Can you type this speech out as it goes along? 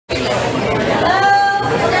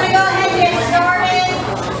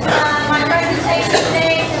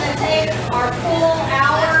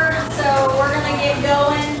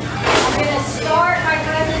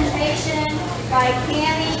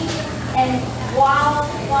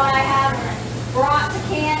what I have brought to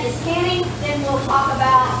can is canning, then we'll talk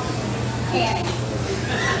about canning.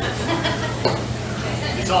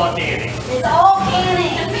 It's all canning. It's all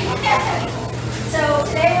canning. So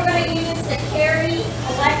today we're going to use the Carry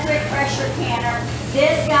electric pressure canner.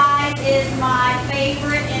 This, guys, is my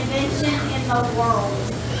favorite invention in the world.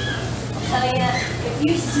 I'll tell you, if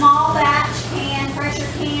you small batch can, pressure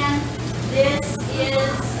can, this is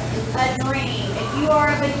a dream. If you are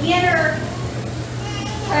a beginner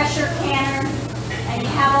pressure canner and you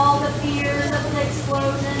have all the fears of the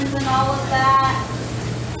explosions and all of that,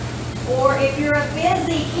 or if you're a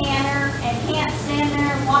busy canner and can't stand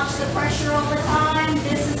there and watch the pressure all the time,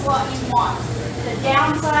 this is what you want. The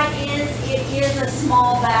downside is it is a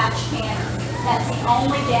small batch canner. That's the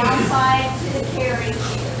only downside to the Carry,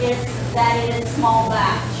 is that it is small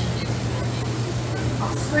batch.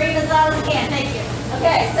 I'll scream as loud as I can, thank you.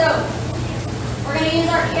 Okay, so we're going to use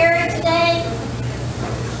our Carry today.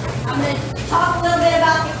 I'm going to talk a little bit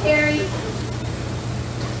about the Carry.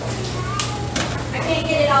 I can't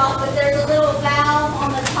get it off, but there's a little valve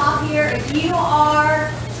on the top here. If you are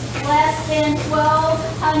less than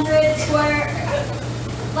 1,200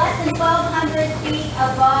 feet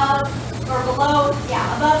above or below,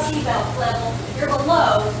 above seatbelt level, if you're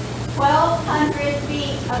below 1,200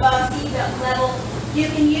 feet above seatbelt level, you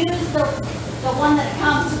can use the one that it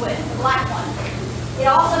comes with, the black one. It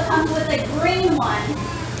also comes with a green one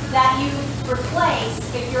that you replace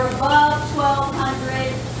if you're above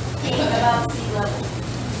 1,200 feet above sea level.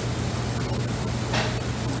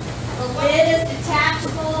 The lid is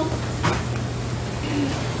detachable,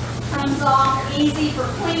 comes off easy for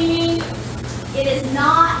cleaning. It is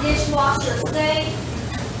not dishwasher safe.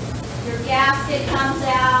 Your gasket comes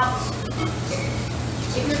out.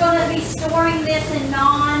 If you're going to be storing this in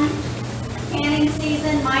non-canning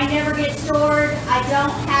season, mine never gets stored. I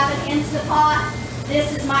don't have an Instapot.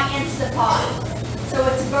 This is my Instapot. So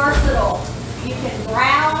it's versatile. You can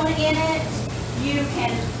brown in it. You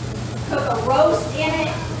can cook a roast in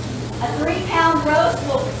it. A 3-pound roast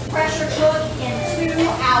will pressure cook in 2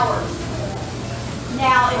 hours.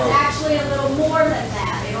 Now, it's actually a little more than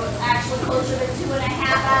that. It's actually closer to 2.5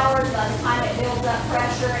 hours by the time it builds up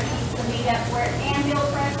pressure and heats the meat up where it can build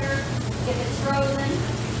pressure if it's frozen.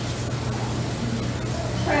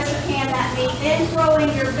 Pressure can that meat. Then throw in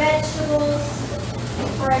your vegetables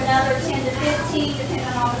for another 10 to 15,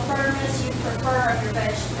 depending on the firmness you prefer of your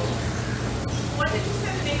vegetables. What did you say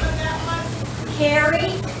the name of that was?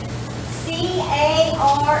 Carry, C-A-R-E-Y.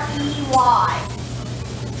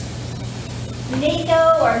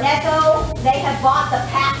 Neko, they have bought the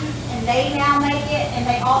patent and they now make it, and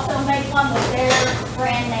they also make one with their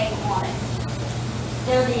brand name on it.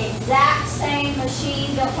 They're the exact same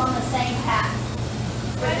machine built on the same patent.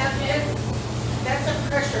 But that's a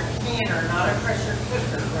pressure canner, not a pressure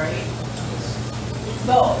cooker, right? It's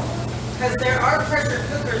both. Because there are pressure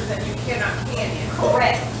cookers that you cannot can in.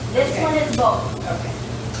 Correct. This one is both. Okay.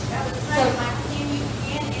 Can you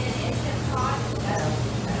can in an Instant Pot?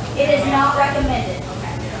 It is not recommended.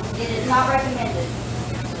 It is not recommended.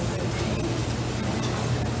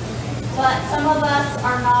 But some of us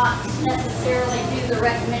are not necessarily do the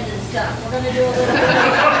recommended stuff. We're going to do a little bit.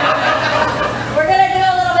 We're going to do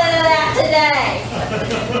a little bit of that today.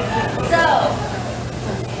 So,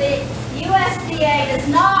 the USDA does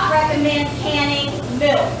not recommend canning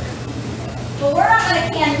milk. But we're not going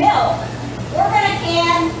to can milk. We're going to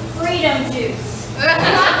can freedom juice.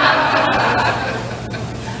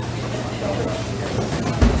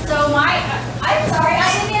 So I'm sorry, I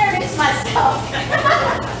didn't introduce myself.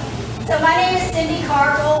 So my name is Cyndi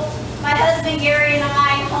Cargill. My husband Gary and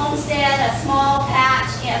I homestead a small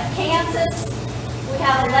patch in Kansas. We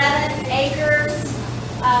have 11 acres.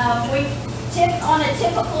 We on a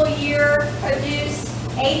typical year produce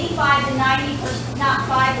 85 to 90%, not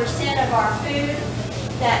 5% of our food.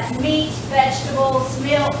 That's meat, vegetables,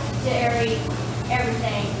 milk, dairy,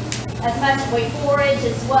 everything. As much as we forage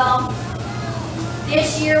as well.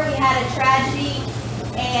 This year we had a tragedy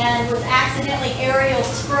and was accidentally aerial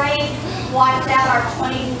sprayed, wiped out our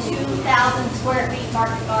 22,000 square feet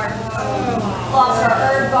market garden. Lost our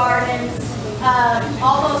herb gardens,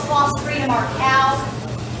 almost lost freedom our cows.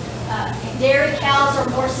 Dairy cows are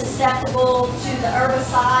more susceptible to the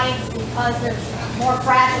herbicides because they're more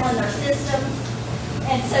fragile in their systems.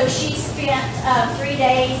 And so she spent 3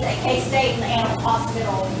 days at K-State in the animal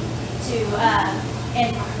hospital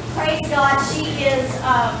and praise God, she is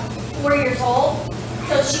 4 years old,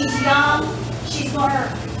 so she's young. She's going to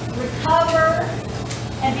recover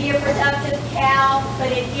and be a productive cow,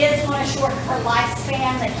 but it is going to shorten her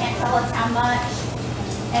lifespan. They can't tell us how much.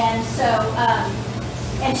 And so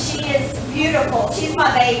And she is beautiful. She's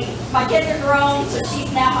my baby. My kids are grown, so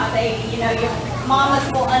she's now my baby. You know, your mamas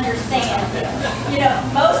will understand. You know,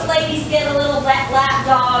 most ladies get a little lap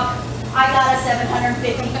dog. I got a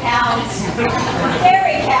 750-pound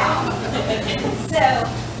dairy cow. So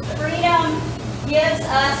Freedom gives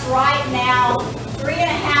us right now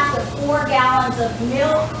 3.5 to 4 gallons of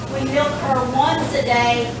milk. We milk her once a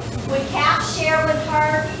day. We calf share with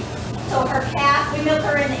her. So her calf, we milk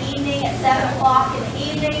her in the evening at 7 o'clock in the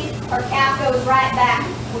evening. Her calf goes right back.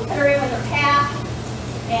 We put her in with her calf.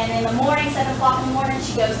 And in the morning, 7 o'clock in the morning,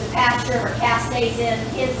 she goes to pasture. Her calf stays in,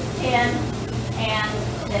 kids 10. And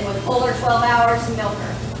then we pull her 12 hours and milk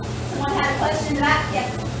her. Someone had a question to that?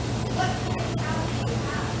 Yes.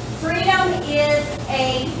 Freedom is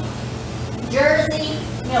a Jersey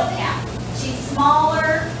milk cow. She's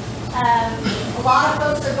smaller. A lot of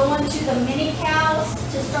folks are going to the mini cows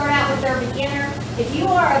to start out with their beginner. If you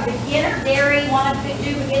are a beginner dairy, want to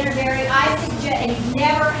do beginner dairy, I suggest, and you've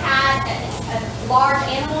never had a large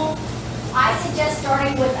animal, I suggest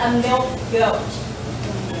starting with a milk goat.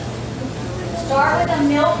 Start with a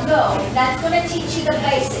milk goat. That's going to teach you the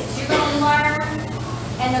basics. You're going to learn,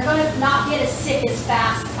 and they're going to not get as sick as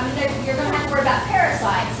fast. I mean, you're going to have to worry about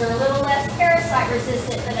parasites. They're a little less parasite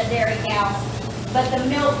resistant than a dairy cow. But the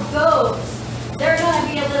milk goats, they're going to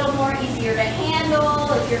be a little more easier to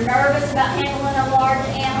handle if you're nervous about handling a large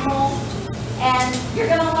animal. And you're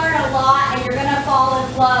going to learn a lot, and you're going to fall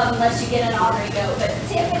in love unless you get an ornery goat. But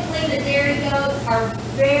typically the dairy goats are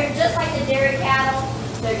very, just like the dairy cattle,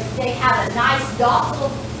 they have a nice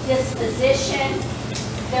docile disposition.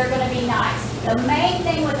 They're going to be nice. The main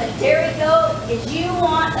thing with a dairy goat is you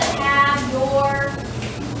want to have your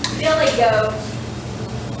billy goat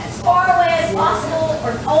as far away as possible,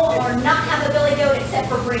 or not have a billy goat except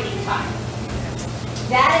for breeding time.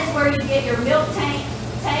 That is where you get your milk taint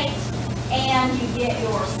and you get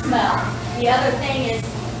your smell. The other thing is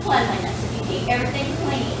cleanliness. If you keep everything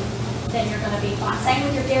clean, then you're going to be fine. Same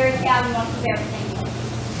with your dairy cow, you want to keep everything clean.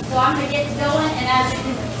 So I'm going to get going, and as you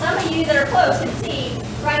can, some of you that are close can see,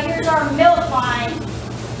 right here's our milk line,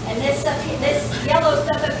 and this yellow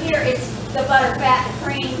stuff up here is the butter, fat, and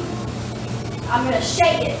cream. I'm going to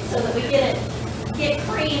shake it so that we get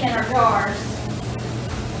cream in our jars.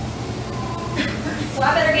 So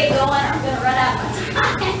I better get going or I'm going to run out of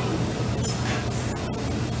time.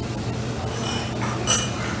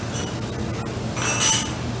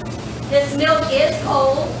 This milk is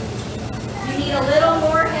cold. You need a little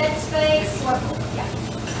more head space.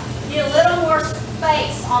 You need a little more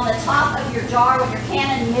space on the top of your jar when you're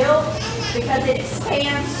canning milk because it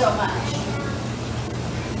expands so much.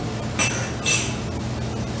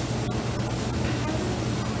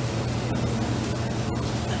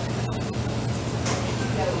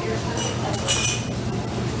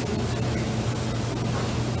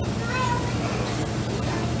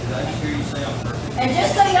 And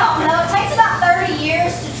just so y'all know, it takes about 30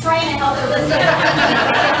 years to train a healthy listener.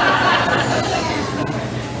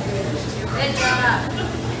 Good job.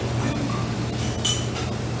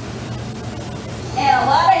 And a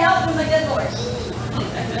lot of help from the good Lord.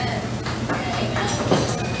 Amen.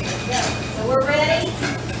 So we're ready.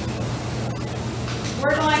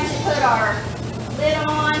 We're going to put our lid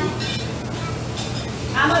on.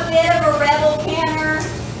 I'm a bit of a rebel canner.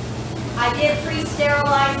 I did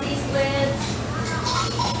pre-sterilize these lids,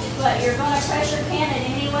 but you're going to pressure can it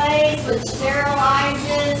anyways, which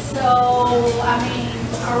sterilizes, so, I mean,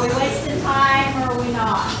 are we wasting time or are we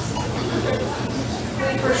not? If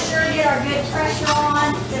we for sure get our good pressure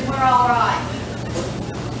on, then we're all right.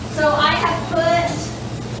 So I have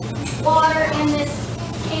put water in this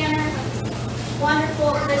canner.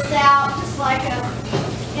 Wonderful to this out, just like a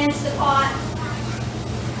Instapot.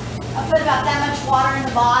 I put about that much water in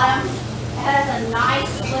the bottom. It has a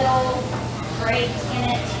nice little grate in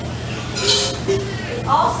it. It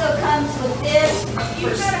also comes with this.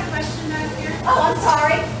 You've got a question back here? Oh, I'm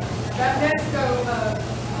sorry. That Mexico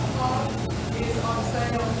pot is on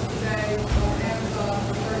sale today on Amazon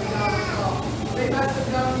for $30 off. They must have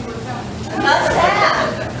known you were coming. Must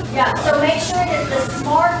have. Yeah, so make sure it is the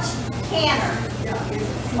Smart Canner.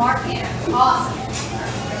 Smart Canner. Awesome.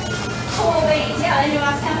 Cool beans. Yeah, I knew I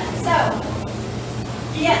was coming. So,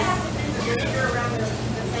 yes.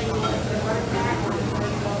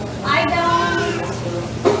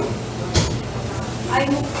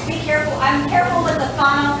 Be careful. I'm careful with the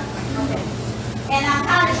funnel. And I'm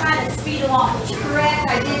kind of trying to speed along. But you're correct.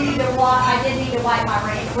 I did need to wipe my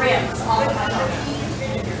rims off of my car.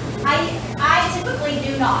 I typically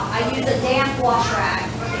do not. I use a damp wash rag.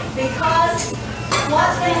 Because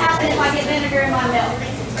what's going to happen if I get vinegar in my milk?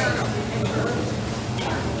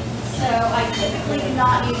 So I typically do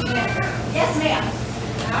not use vinegar. Yes, ma'am.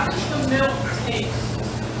 How does the milk taste?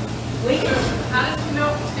 How does the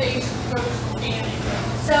milk taste post canning?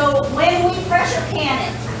 So when we pressure can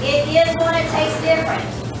it, it is going to taste different.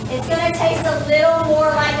 It's going to taste a little more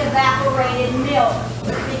like evaporated milk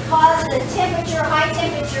because the temperature, high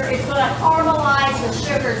temperature, is going to caramelize the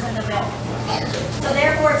sugars in the milk. So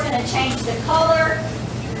therefore it's going to change the color.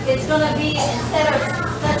 It's going to be, instead of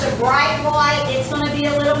such a bright white, it's going to be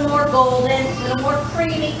a little more golden, a little more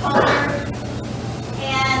creamy color.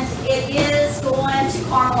 And it is going to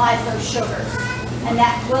caramelize those sugars. And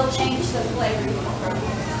that will change the flavor.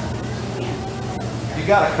 You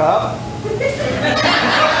got a cup? Do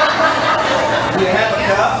you have a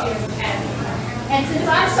cup? And since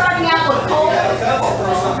I'm starting out with cold,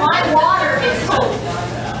 my water is cold.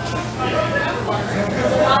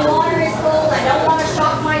 My water is cold. I don't want to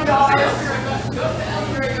shock my daughters.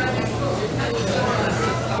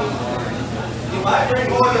 You might bring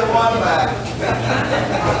more than one back.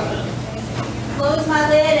 Close my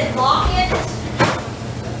lid and lock it.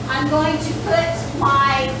 I'm going to put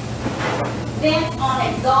my vent on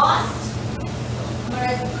exhaust. I'm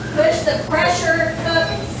going to push the pressure cook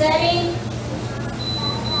setting.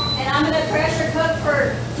 And I'm going to pressure cook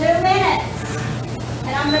for 2 minutes.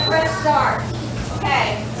 And I'm going to press start.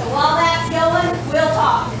 Okay, so while that's going, we'll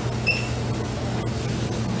talk.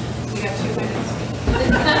 We got 2 minutes.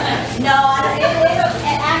 No,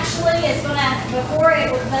 it actually is going to,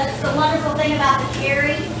 that's the wonderful thing about the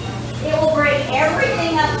carry. It will bring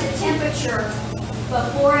everything up to temperature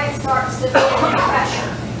before it starts to feel the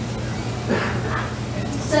pressure.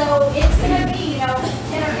 So it's going to be, 10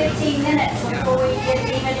 or 15 minutes before we get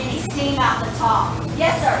even any steam out the top.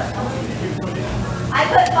 Yes, sir. I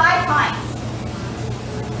put 5 pints.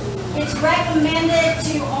 It's recommended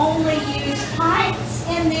to only use pints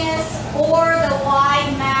in this or the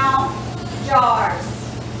wide mouth jars.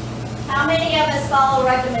 How many of us follow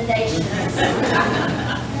recommendations?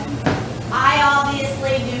 I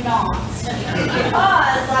obviously do not,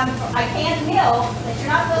 because I can milk that you're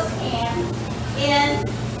not supposed to can in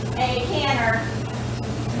a canner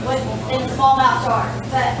in a small mouth jar.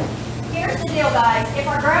 But here's the deal, guys. If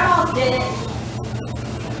our grandmas did it,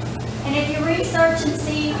 and if you research and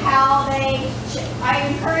see how I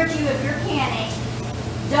encourage you, if you're canning,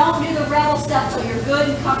 don't do the rebel stuff till you're good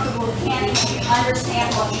and comfortable with canning and you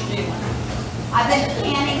understand what you're doing. I've been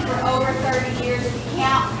canning for over 30 years, if you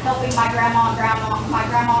count, helping my grandma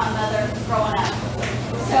and mother growing up.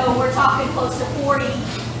 So we're talking close to 40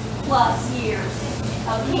 plus years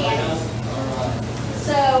of canning.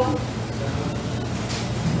 So,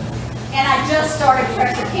 and I just started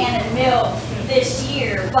pressure canning milk this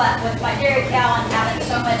year, but with my dairy cow and having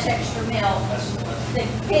so much extra milk, the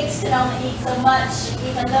pigs can only eat so much,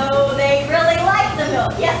 even though they really like the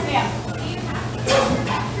milk. Yes, ma'am.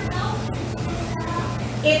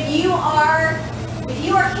 If you are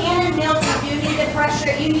canning milk, you do need to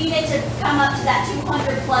pressure. You need it to come up to that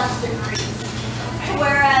 200 plus degrees.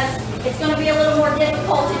 Whereas it's going to be a little more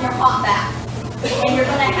difficult in your hot bath, and you're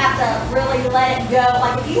going to have to really let it go.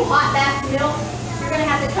 Like if you hot bath milk, you're going to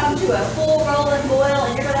have to come to a full rolling boil,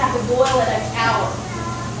 and you're going to have to boil it an hour.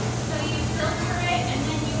 So you filter it and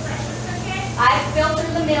then you pressure cook it? I filter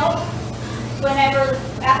the milk.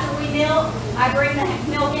 After we milk, I bring the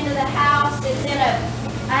milk into the house.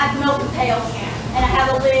 I have milk pails, and I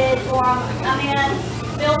have a lid for them. Come in,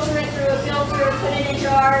 filter it through a filter, put it in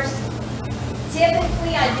jars.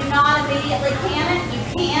 Typically, I do not immediately can it. You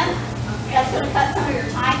can. That's going to cut some of your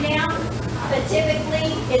time down. But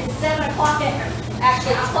typically, it's 7 o'clock,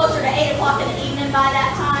 actually it's closer to 8 o'clock in the evening by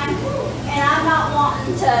that time. And I'm not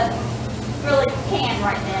wanting to really can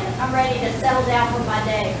right then. I'm ready to settle down for my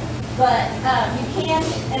day. But you can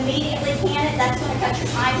immediately can it. That's going to cut your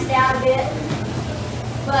times down a bit.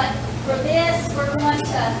 But for this, we're going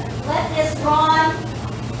to let this run.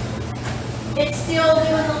 It's still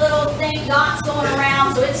doing the little thing, dots going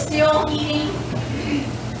around, so it's still heating.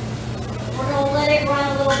 We're going to let it run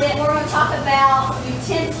a little bit. We're going to talk about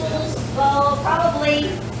utensils. Well,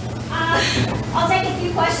 probably, I'll take a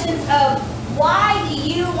few questions of why do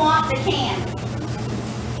you want to can?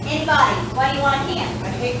 Anybody, why do you want to can? I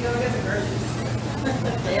hate going to the grocery store.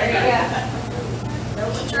 There you go.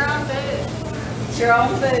 Don't eat your own food. It's your own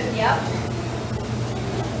food, yep.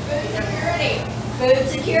 Food security. Food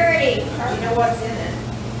security. You know what's in it.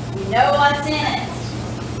 You know what's in it.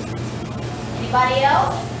 Anybody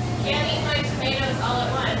else? Can't eat my tomatoes all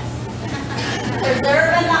at once.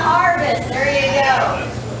 Preserving the harvest. There you go.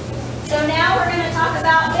 So now we're going to talk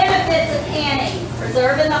about benefits of canning.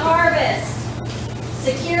 Preserving the harvest.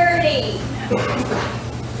 Security.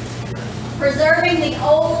 preserving the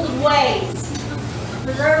old ways.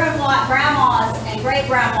 Preserving what grandmas and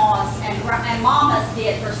great-grandmas and mamas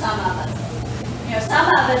did for some of us. You know, some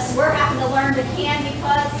of us, we're having to learn to can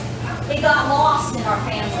because it got lost in our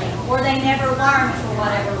family, or they never learned for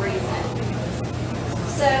whatever reason.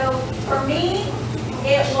 So, for me,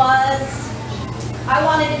 it was, I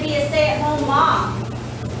wanted to be a stay-at-home mom.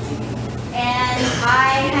 And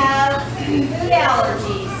I have food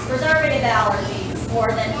allergies, preservative allergies,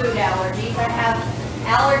 more than food allergies. I have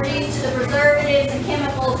allergies to the preservatives and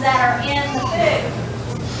chemicals that are in the food.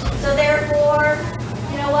 So therefore,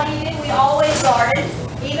 you know, what do? We always garden.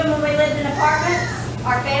 Even when we lived in apartments,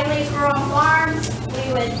 our families were on farms.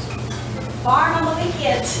 We would farm on the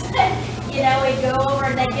weekends. You know, we'd go over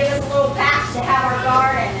and they'd give us a little patch to have our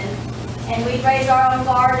garden, and we'd raise our own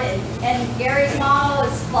garden. And Gary's mom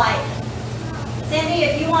was like, Cyndi,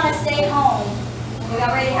 if you want to stay home, we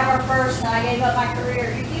got ready to have our first, and I gave up my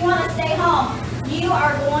career. If you want to stay home, you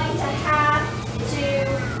are going to have to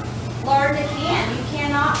learn to can. You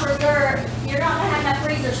cannot preserve, you're not going to have enough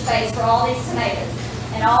freezer space for all these tomatoes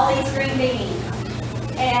and all these green beans.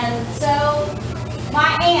 And so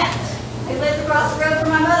my aunt, who lives across the road from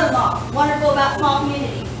my mother-in-law, wonderful about small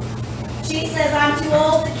communities, she says I'm too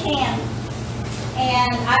old to can,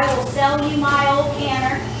 and I will sell you my old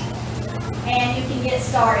canner, and you can get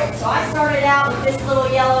started. So I started out with this little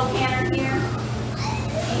yellow canner here.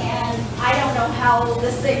 And I don't know how old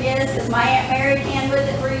this thing is because my Aunt Mary canned with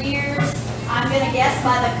it for years. I'm going to guess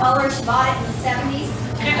by the color she bought it in the 70s.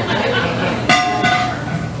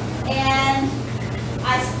 And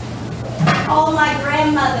I call my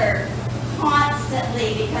grandmother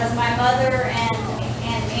constantly because my mother and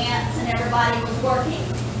aunts and everybody was working.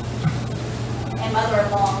 And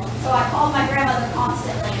mother-in-law. So I called my grandmother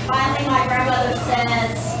constantly. Finally, my grandmother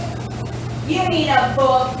says, you need a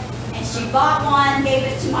book. And she bought one, gave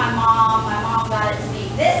it to my mom. My mom got it to me.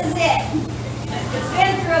 This is it. It's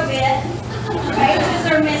been through a bit. Pages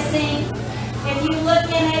are missing. If you look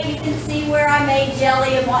in it, you can see where I made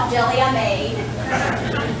jelly and what jelly I made.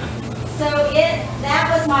 So that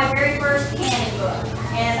was my very first canning book.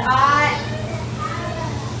 And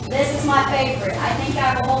this is my favorite. I think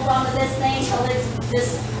I will hold on to this thing until it's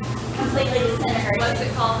just completely disintegrated. What's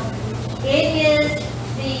it called? It is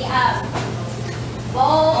the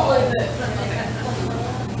ball blue.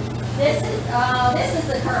 This is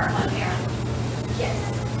the current one here. Yes.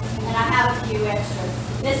 And I have a few extras.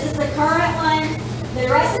 This is the current one. The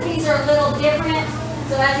recipes are a little different.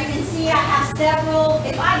 So as you can see, I have several.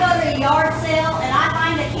 If I go to a yard sale and I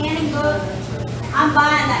find a canning book, I'm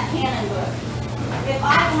buying that canning book. If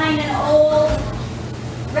I find an old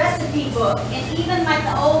recipe book, and even like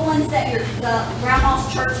the old ones that the grandma's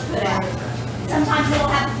church put out, sometimes it'll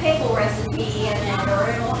have a pickle recipe in it, or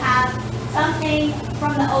it'll have something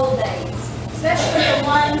from the old days. Especially the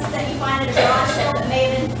ones that you find at a garage sale that may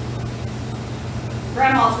have been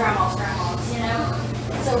grandma's, you know.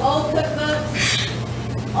 So old cookbooks,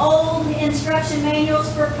 old instruction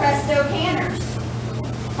manuals for Presto canners.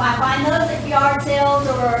 If I find those at yard sales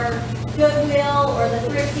or Goodwill or the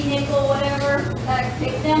Thrifty Nickel, whatever, I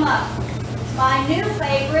pick them up. My new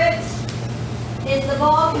favorite is the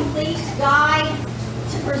Ball Complete Guide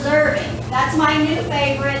to Preserving. That's my new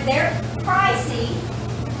favorite. They're pricey.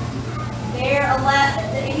 They're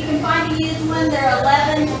if you can find a used one, they're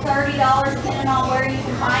 $11 to $30 depending on where you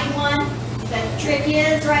can find one. The trick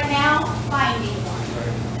is right now finding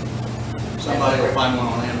one. Somebody will find one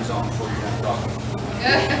on Amazon before you have to talk.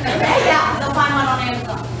 Yeah, they'll find one on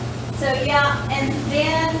Amazon. So yeah, and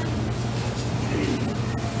then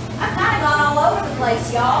I've kind of gone all over the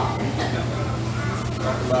place, y'all.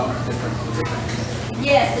 Talk about different.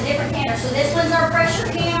 Yes, the different canners. So this one's our pressure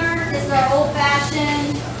canner. This is our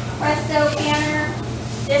old-fashioned Presto canner.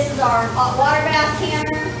 This is our hot water bath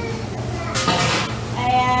canner.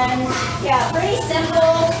 And yeah, pretty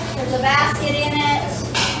simple. There's a basket in it.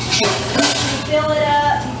 You fill it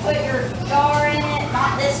up. You put your jar in it.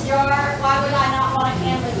 Not this jar. Why would I not want a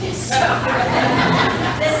can with this jar?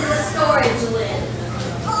 This is a storage lid.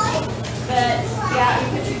 But yeah, you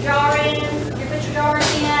put your jar in. You put your jars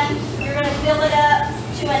in. You're going to fill it up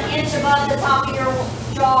to an inch above the top of your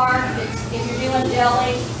jar. If you're doing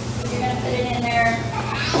jelly, you're going to put it in there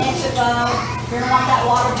an inch above. You're going to want that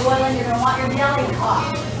water boiling. You're going to want your jelly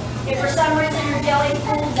hot. If for some reason your jelly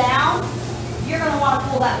cools down, you're going to want to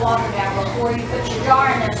pull that water down before you put your jar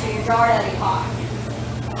in there so your jar doesn't hot.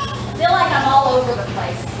 I feel like I'm all over the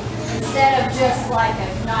place instead of just like a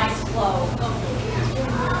nice flow.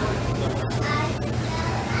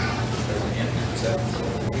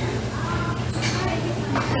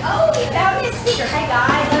 Oh, he found his speaker. Hey guys,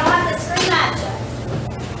 I don't have to scream at you.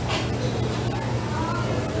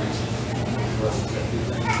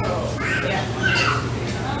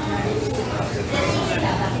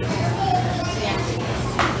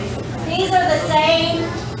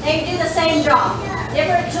 same job.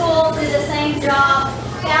 Different tools do the same job.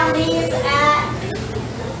 Found these at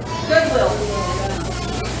Goodwill.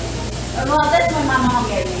 Well, this one my mom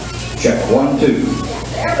gave me. Check 1, 2.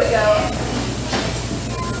 There we go.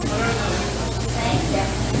 Thank you.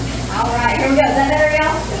 All right, here we go. Is that better,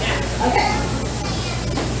 y'all? Okay.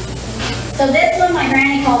 So this one my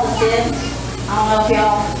granny called a sieve. I don't know if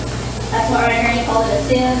y'all, that's what my granny called it, a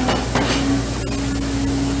sieve.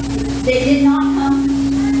 They did not come.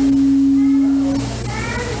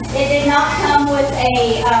 It did not come with a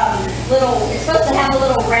little, it's supposed to have a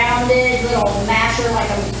little rounded little masher like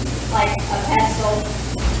a pestle,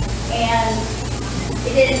 and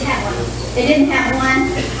it didn't have one. It didn't have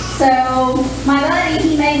one. So my buddy,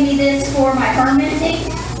 he made me this for my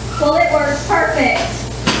fermenting. Well, it works perfect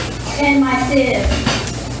in my sieve.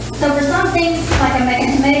 So for some things, like I'm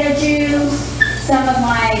making tomato juice, some of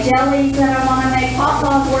my jellies that I want to make,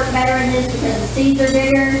 pawpaws work better in this because the seeds are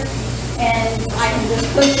bigger. And I can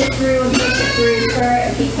just push it through and push it through, stir it,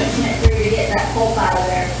 and keep pushing it through to get that pulp out of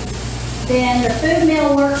there. Then the food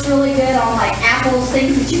mill works really good on like apples,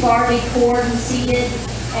 things that you've already cored and seeded,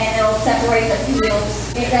 and it'll separate the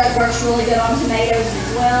peels. It works really good on tomatoes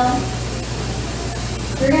as well.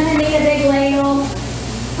 You're gonna need a big ladle,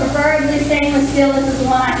 preferably stainless steel. This is the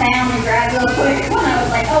one I found and grabbed real quick when I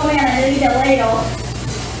was like, oh man, I need a ladle.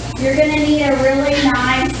 You're gonna need a really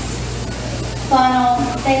nice funnel.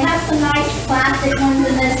 They have some nice plastic ones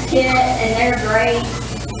in this kit, and they're great.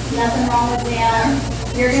 Nothing wrong with them.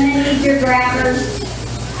 You're going to need your grabbers,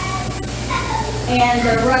 and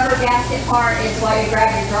the rubber gasket part is what you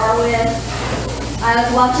grab your jar with. I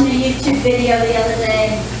was watching a YouTube video the other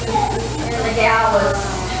day, and the gal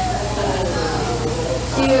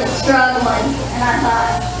she was struggling, and I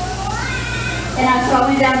thought, and I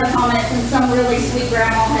scrolled down the comments, and some really sweet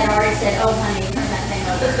grandma had already said, oh honey, turn that thing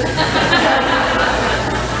over.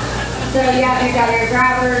 So yeah, you got your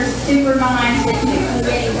grabbers, super nice that you can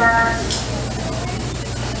get burnt.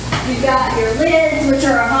 You've got your lids, which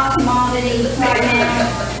are a hot commodity right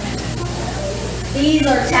now. These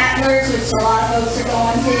are tattlers, which a lot of folks are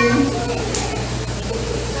going to.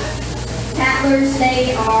 Tattlers,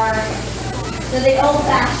 they're the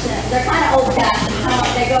old-fashioned. They're kind of old-fashioned.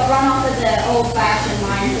 They run off of the old-fashioned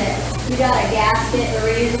mindset. You got a gasket, a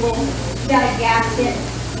reusable. You got a gasket.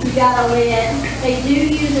 You got a lid. They do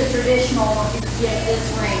use a traditional, this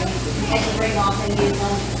ring. You take the ring off and use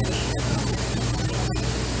them.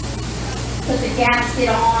 Put the gasket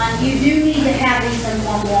on. You do need to have these in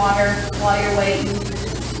warm water while you're waiting.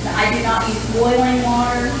 I do not use boiling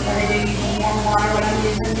water, but I do use warm water when I'm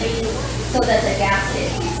using these, so that the gasket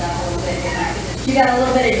heats up a little bit different. You got a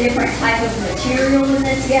little bit of different type of material in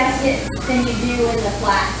this gasket than you do in the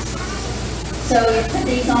flats. So you put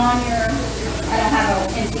these on your, I don't have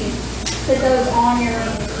an empty, put those on your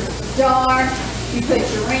jar. You put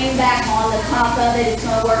your ring back on the top of it. It's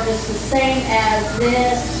going to work just the same as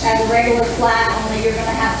this, as a regular flat, only you're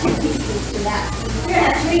going to have 2 pieces to that. You're going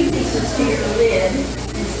to have 3 pieces to your lid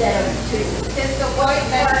instead of 2. Is the white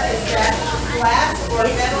part, is that glass or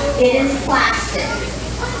metal? It is plastic.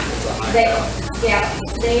 They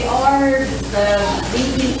are the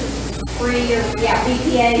BPA-free, or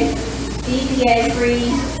BPA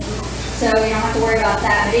free, so you don't have to worry about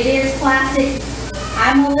that. But it is plastic.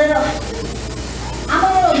 I'm a little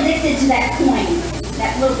addicted to that coin,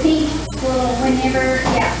 that little pink, little whenever,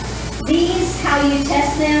 These, how you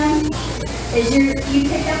test them, is you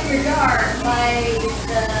pick up your jar by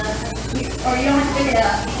or you don't have to pick it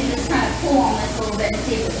up, you can just kind of pull on this a little bit and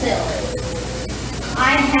see if it seals.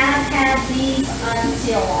 I have had these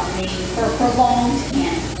unseal on me for prolonged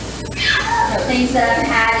canning. So things that I've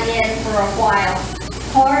had in for a while.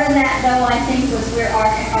 Part of that though, I think, was where our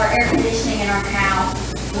air conditioning in our house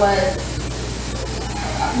was,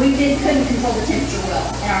 we couldn't control the temperature well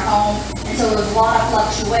in our home, and so there was a lot of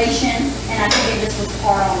fluctuation, and I think it just was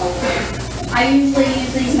hard on the wood. I usually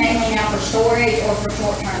use these mainly now for storage or for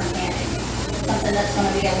short-term canning. Something that's going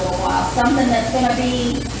to be a little while. Something that's going to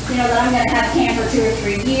be, that I'm going to have canned for 2 or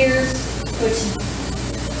 3 years, which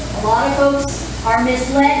a lot of folks are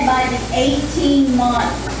misled by the 18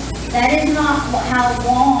 months. That is not how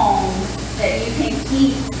long that you can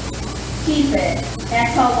keep it.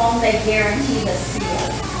 That's how long they guarantee the seal.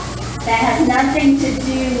 That has nothing to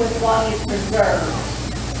do with what you preserve.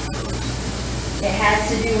 It has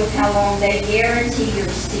to do with how long they guarantee your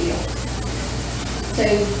seal. So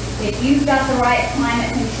if you've got the right climate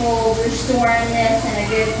control, you're storing this in a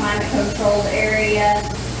good climate controlled area.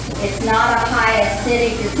 It's not a high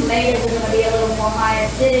acidic. Your tomatoes are going to be a little more high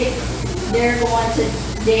acidic. They're going to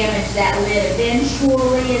damage that lid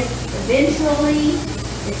eventually,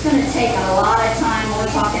 It's gonna take a lot of time, we're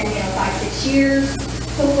talking, 5, 6 years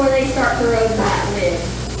before they start corroding that lid.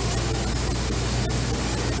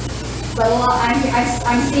 But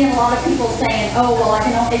I'm seeing a lot of people saying, oh, well,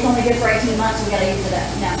 it's only good for 18 months, we gotta use it up.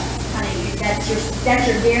 No, honey, that's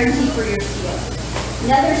your guarantee for your steel.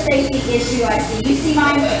 Another safety issue I see, you see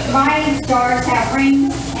my jars have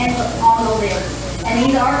rings and on the lids, and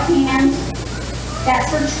these are canned.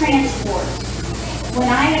 That's for transport. When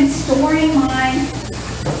I am storing my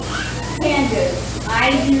canned goods,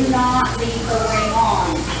 I do not leave the ring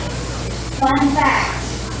on. Fun fact,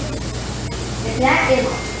 if that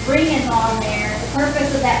ring is on there, the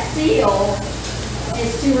purpose of that seal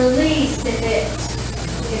is to release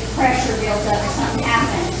if pressure builds up or something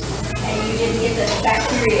happens and you didn't get the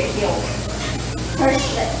bacteria killed.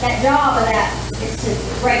 That job of that is to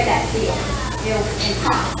break that seal. It'll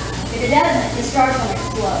pop. If it doesn't, the jars will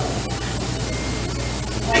explode.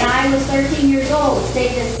 When I was 13 years old,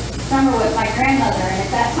 stayed this summer with my grandmother, and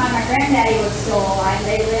at that time my granddaddy was still alive.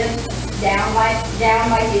 They lived down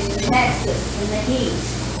by Houston, Texas, in the heat.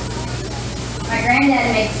 My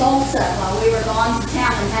granddad made salsa while we were gone to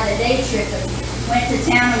town and had a day trip and went to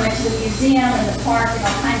town and went to the museum and the park and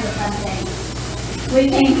all kinds of fun things. We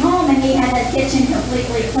came home and he had the kitchen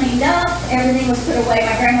completely cleaned up. Everything was put away.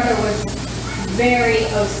 My grandmother was very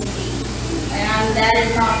OCD, and that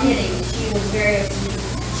is not kidding. She was very OCD.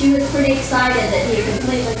 She was pretty excited that he had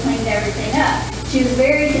completely cleaned everything up. She was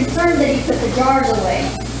very concerned that he put the jars away.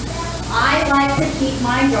 I like to keep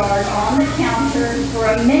my jars on the counter for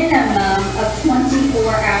a minimum of 24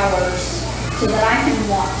 hours so that I can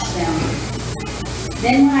watch them.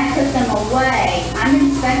 Then when I put them away, I'm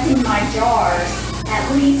inspecting my jars at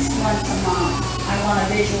least once a month. I want a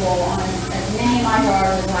visual on as many of my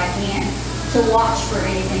jars as I can to watch for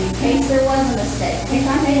anything in case there was a mistake, in case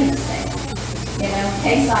I made a mistake. In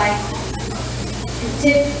case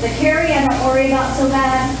the carry I don't worry about so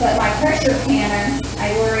bad, but my pressure canner,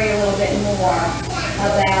 I worry a little bit more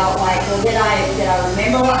about, like, well, did I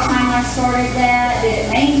remember what time I started that? Did it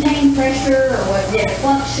maintain pressure, or did it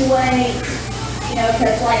fluctuate?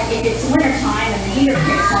 Because like if it's winter time and the heater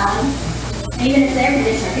kicks on, even if the air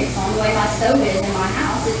conditioner kicks on, the way my stove is in my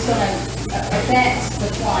house, it's going to affect the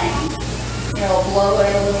flame. It'll blow it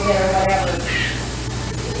a little bit or whatever.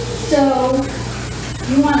 So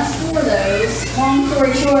you want to store those. Long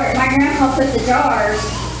story short, my grandpa put the jars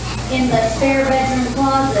in the spare bedroom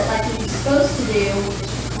closet like he was supposed to do,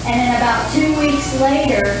 and then about 2 weeks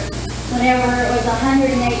later, whenever it was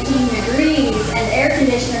 118 degrees and the air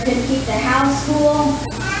conditioner couldn't keep the house cool,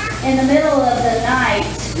 in the middle of the night,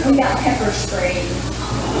 we got pepper sprayed.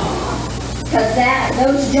 Because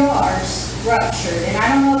those jars ruptured. And I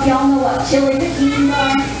don't know if y'all know what chili pepinos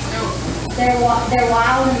are. They're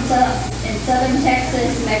wild in southern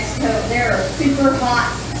Texas, Mexico. They're a super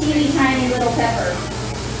hot, teeny tiny little pepper.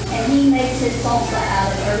 And he makes his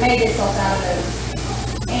salsa made his salsa out of those.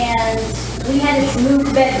 And we had to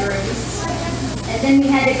move bedrooms. And then we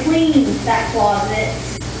had to clean that closet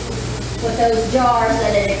with those jars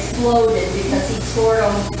that had exploded because he stored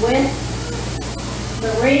them with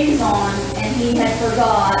the rings on, and he had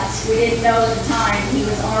forgot. We didn't know at the time he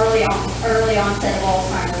was early onset of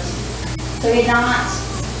Alzheimer's. So he had not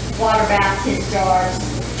water bathed his jars.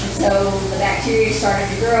 And so the bacteria started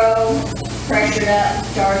to grow, pressured up,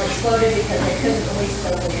 jars exploded because they couldn't release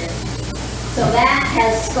the lid. So that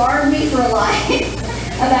has scarred me for life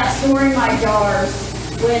about storing my jars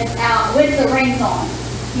with the rings on.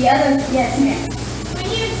 Yes, ma'am. When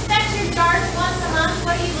you inspect your jars once a month,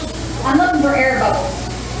 what are you looking for? I'm looking for air bubbles.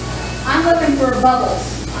 I'm looking for bubbles.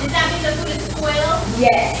 Does that mean the food is spoiled?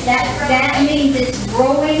 Yes, that means it's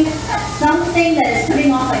growing something that is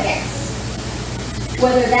putting off a gas.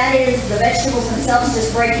 Whether that is the vegetables themselves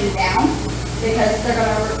just breaking down because they're going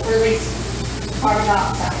to release carbon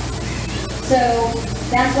dioxide. So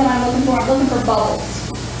that's what I'm looking for. I'm looking for bubbles.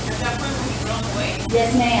 At that point, when you throw them away?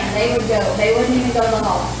 Yes, ma'am. They would go. They wouldn't even go to the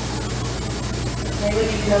hall. They wouldn't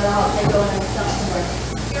even go to the hall. They'd go in the dump somewhere.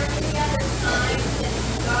 Is there any other signs that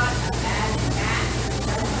you got a bad back?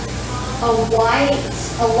 A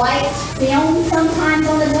white film sometimes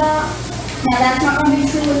on the top. Now that's not going to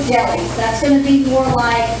be true with jellies. That's going to be more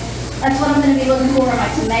like, that's what I'm going to be looking for in my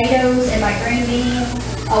tomatoes and my green beans.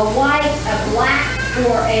 A white, a black,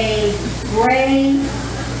 or a gray,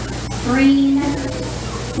 green.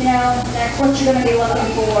 That's what you're going to be looking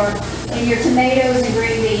for in your tomatoes and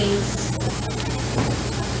green beans.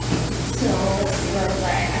 So let's see, where was I?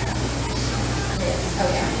 Oh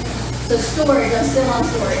yeah. So storage, I'm still on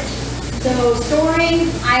storage. So storing,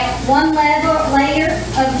 one layer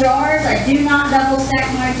of jars, I do not double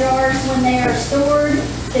stack my jars when they are stored,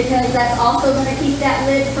 because that's also gonna keep that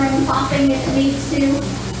lid from popping if it needs to.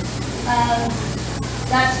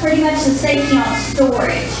 That's pretty much the safety on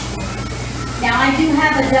storage. Now, I do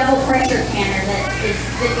have a double pressure canner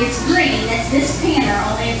it's green, it's this canner,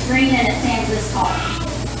 only it's green and it stands this tall.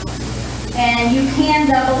 And you can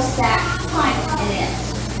double stack pipes in it.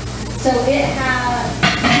 So it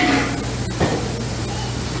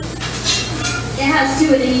has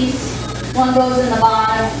two of these. One goes in the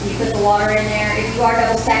bottom, you put the water in there. If you are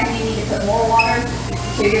double stacking, you need to put more water.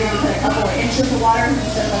 So you're going to put a couple of inches of water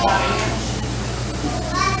instead of about an inch.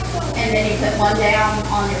 And then you put one down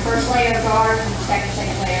on your first layer of jars and stack your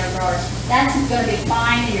second layer of jars. That's going to be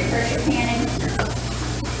fine in your pressure canning.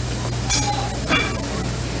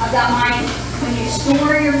 I've got mine. When you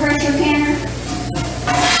store your pressure canner,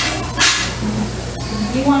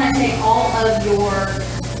 you want to take all of your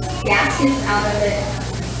gaskets out of it.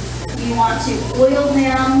 You want to oil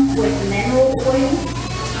them with mineral oil.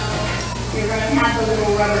 You're going to have the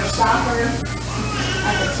little rubber stopper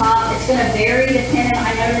at the top. It's going to vary depending.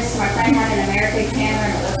 I noticed my friend had an American canner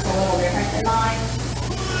and it looks a little different than mine.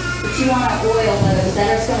 But you want to oil those.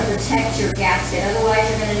 That is going to protect your gasket. Otherwise,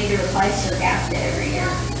 you're going to need to replace your gasket every year.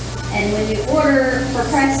 And when you order, for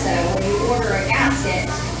Presto, when you order a gasket,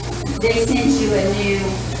 they send you a new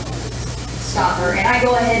stopper, and I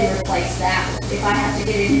go ahead and replace that. If I have to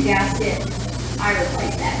get a new gasket, I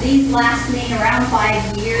replace that. These last me around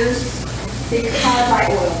 5 years because I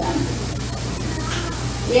oil them.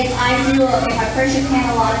 If I pressure can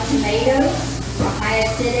a lot of tomatoes, or high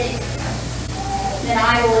acidic, then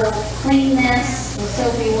I will clean this with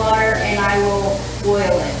soapy water and I will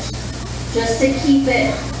oil it. Just to keep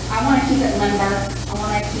it, I want to keep it limber. I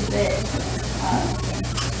want to keep it,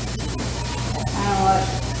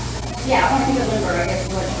 I want to keep it limber, I guess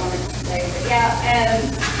is what you want to say. But yeah,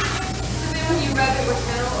 So then when you rub it with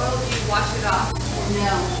mineral oil, do you wash it off?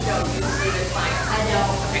 no, No, you just leave it fine. I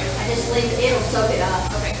don't. Okay. I just leave it, it'll soak it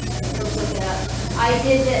up. Okay. It'll soak it up. I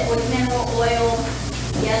did it with mineral oil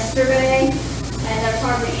yesterday, and there's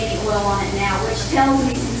hardly any oil on it now, which tells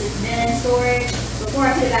me since it's been in storage, before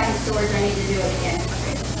I put it back in storage, I need to do it again.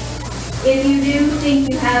 If you do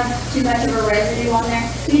think you have too much of a residue on there,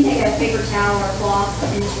 you can take a paper towel or a cloth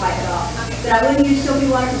and just wipe it off. Okay. But I wouldn't use soapy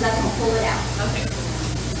water because that's going to pull it out. Okay.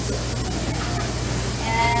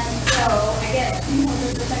 And so, I guess, hold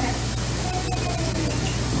this for a second.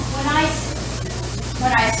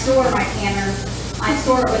 When I store my canner, I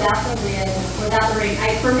store it without the lid, without the ring.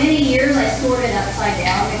 For many years, I stored it upside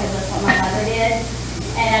down because that's what my mother did.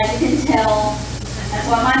 And as you can tell, that's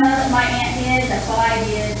what my aunt did, that's what I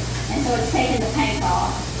did. And so it's taken the paint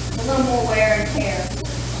off. A little more wear and tear.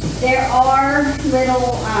 There are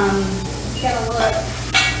little, you gotta look.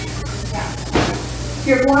 Yeah. If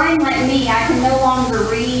you're blind like me, I can no longer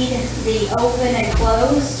read the open and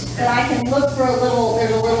closed, but I can look for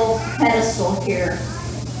there's a little pedestal here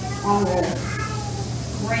on the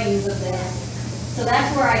rings of this. So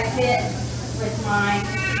that's where I fit with my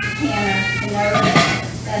canner to know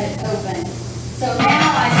that it's open. So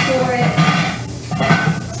now I store it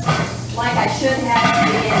like I should have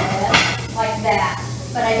to begin with, like that,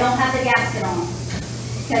 but I don't have the gasket on.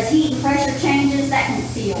 Because heat and pressure changes, that can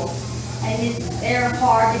seal. And they're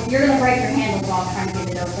hard. You're going to break your handles off trying to get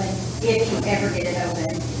it open, if you ever get it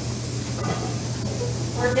open.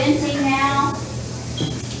 We're venting now.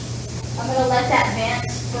 I'm going to let that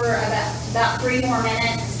vent for about 3 more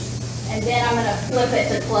minutes, and then I'm going to flip it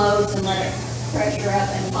to close and let it pressure up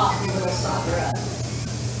and pop the little stopper up.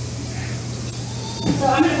 So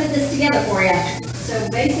I'm going to put this together for you. So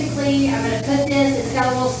basically, I'm going to put this, it's got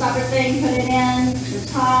a little stopper thing, put it in the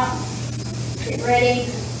top, get ready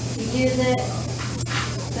to use it,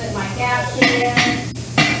 put my gasket in.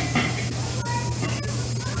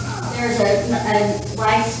 There's a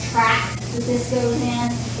nice track that this goes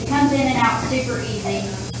in. It comes in and out super easy.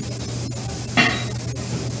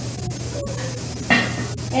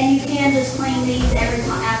 And you can just clean these every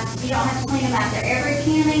time. You don't have to clean them after every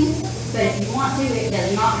canning, but if you want to, it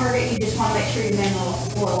does not hurt it. You just want to make sure you mineral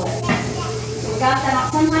oil it. So we got that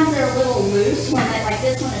on. Sometimes they're a little loose when like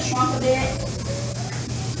this one has shrunk a bit.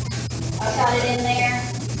 I've got it in there.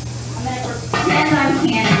 I'm going to pretend I'm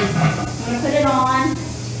canning. I'm going to put it on.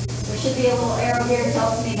 There should be a little arrow here that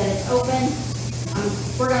tells me that it's open.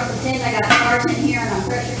 We're going to pretend I got jars in here and I'm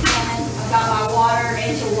pressure canning. I've got my water, an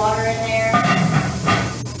inch of water in there.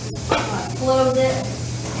 I'm going to close it,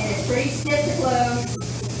 and it's pretty stiff to close.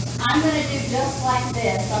 I'm going to do just like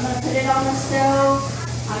this. I'm going to put it on the stove.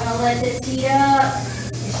 I'm going to let this heat up.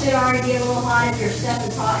 It should already be a little hot if your stuff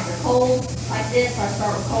is hot. If you're cold like this, I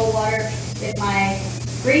start with cold water. If my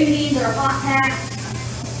Green beans are hot packed.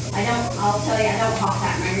 I'll tell you, I don't hot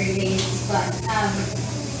pack my green beans, but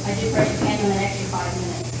I do pressure pan them an extra 5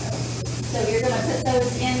 minutes. So you're gonna put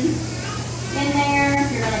those in there.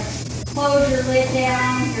 You're gonna close your lid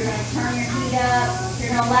down. You're gonna turn your heat up.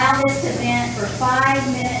 You're gonna allow this to vent for 5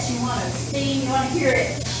 minutes. You want to steam. You want to hear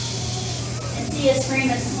it and see a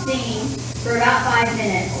stream of steam for about 5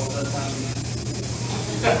 minutes.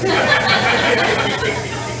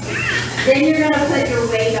 Then you're gonna put your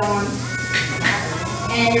weight on,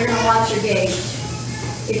 and you're gonna watch your gauge.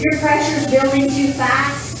 If your pressure's building too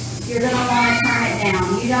fast, you're going to want to turn it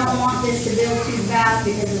down. You don't want this to build too fast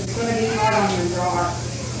because it's going to be hard on your jar.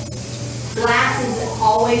 Glass is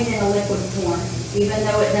always in a liquid form, even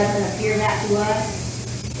though it doesn't appear that to us.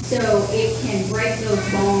 So it can break those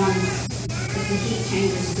bonds if the heat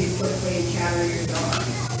changes too quickly and shatter your jar.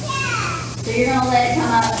 So you're going to let it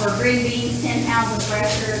come up for green beans, 10 pounds of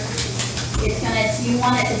pressure. You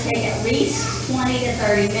want it to take at least 20 to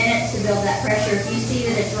 30 minutes to build that pressure. If you see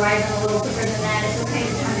that it's rising a little quicker than that, it's okay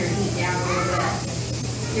to turn your heat down a little bit.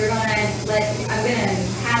 I'm gonna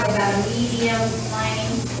have about a medium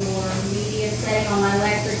flame or medium setting on my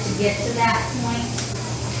electric to get to that point,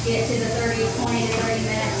 get to the 20 to 30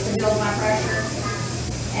 minutes to build my pressure.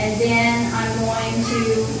 And then I'm going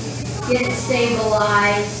to get it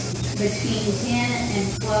stabilized between 10 and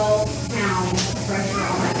 12 pounds of pressure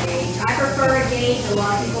on my gauge. I prefer a gauge. A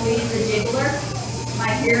lot of people use a jiggler. My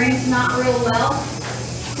hearing's not real well,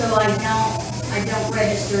 so I don't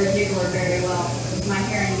register a jiggler very well with my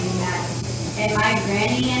hearing being bad. And my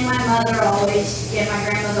granny and my grandmother always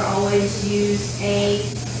use a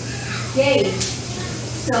gauge.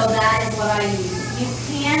 So that is what I use. You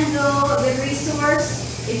can go a good resource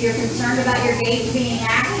if you're concerned about your gauge being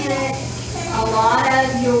accurate. A lot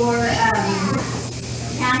of your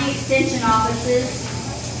county extension offices,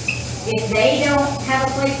 if they don't have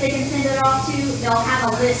a place they can send it off to, they'll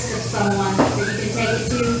have a list of someone that you can take it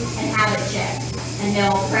to and have it checked. And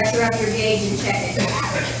they'll pressure up your gauge and check it.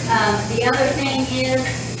 The other thing is,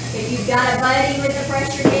 if you've got a buddy with a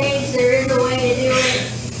pressure gauge, there is a way to do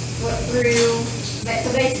it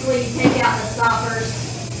so basically you take out the stoppers,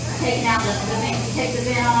 taking out the vent, you take the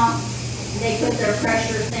vent off, they put their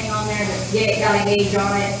pressure thing on there that's got a gauge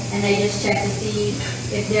on it, and they just check to see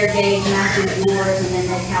if their gauge matches yours, and then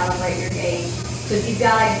they calibrate your gauge. So if you've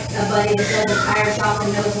got a buddy that does a tire shop and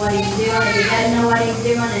knows what he's doing, if he doesn't know what he's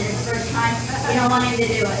doing and it's his first time, you don't want him to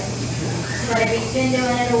do it. But if he's been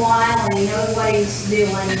doing it a while and he knows what he's doing,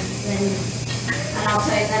 then, and I'll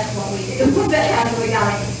tell you, that's what we do. Because we got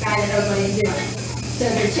a guy that knows what he's doing. So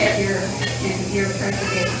to check your pressure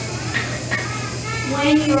gauge.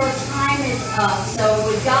 When your time is up, so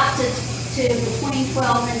we've got to between 12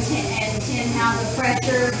 and 10 pounds of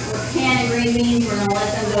pressure. With canned green beans, we're going to let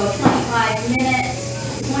them go 25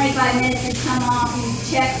 minutes. 25 minutes to come off, you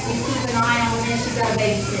check, you keep an eye on this, you've got to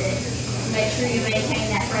babysit it. Make sure you maintain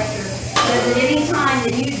that pressure. Because at any time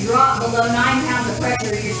that you drop below 9 pounds of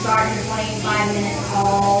pressure, you're starting your 25 minutes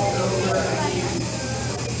all over again.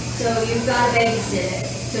 So you've got to babysit it.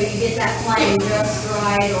 So you get that flame just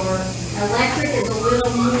right, or electric is a little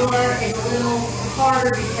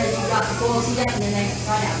harder because you've got the coils heat up and then they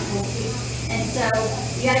run out full speed. And so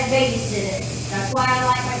you got to babysit it. That's why I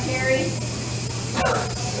like my carry.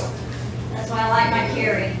 That's why I like my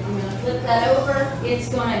carry. I'm going to flip that over. It's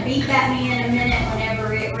going to beep at me in a minute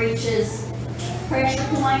whenever it reaches pressure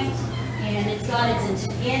point, and it's got its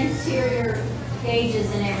interior gauges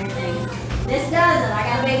and everything. This doesn't. I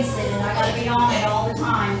got to babysit it. I got to be on it all the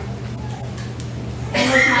time. And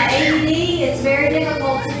with my AED, it's very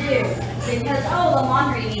difficult to do because, oh, the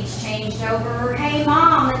laundry needs changed over, or hey,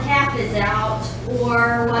 mom, the cap is out,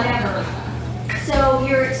 or whatever. So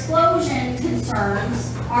your explosion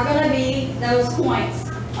concerns are going to be those points.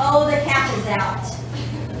 Oh, the cap is out.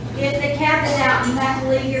 If the cap is out, you have to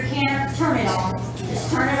leave your canner, turn it off. Just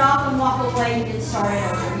turn it off and walk away. You can start it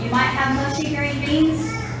over. You might have mushy green beans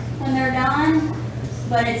when they're done,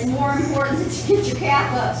 but it's more important to get your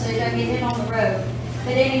cap up so you don't get hit on the road.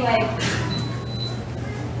 But anyway,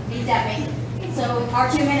 beat that me. So our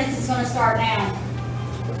 2 minutes is going to start now.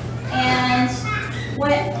 And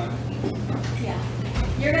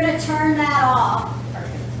you're going to turn that off.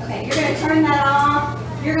 Okay, you're going to turn that off.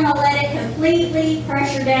 You're going to let it completely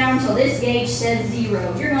pressure down until this gauge says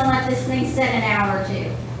 0. You're going to let this thing set an hour or 2.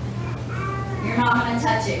 You're not going to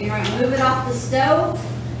touch it. You're going to move it off the stove.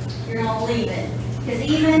 You're going to leave it. Because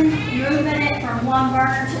even moving it from one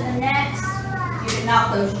burner to the next, you can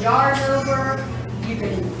knock those jars over. You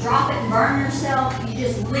can drop it and burn yourself. You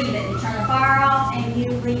just leave it. You turn the fire off and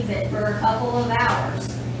you leave it for a couple of hours.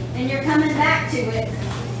 Then you're coming back to it.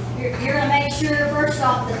 you're gonna make sure first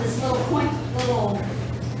off that this little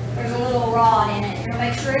there's a little rod in it. You're gonna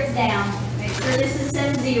make sure it's down. Make sure this is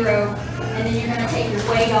set 0, and then you're gonna take your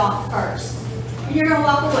weight off first. And you're gonna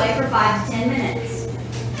walk away for 5 to 10 minutes.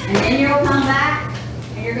 And then you'll come back,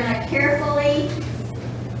 and you're gonna carefully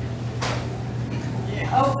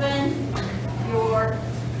open your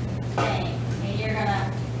thing. And you're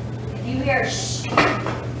gonna, if you hear shh,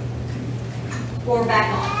 or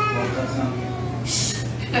back off.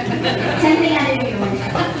 Same thing I did here one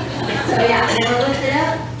time. So yeah, we'll lift it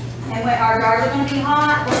up, and our jars are going to be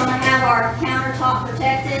hot. We're going to have our countertop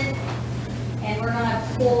protected, and we're going to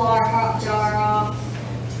pull our hot jar off.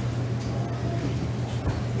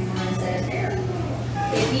 And we're going to set it there.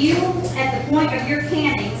 If you, at the point of your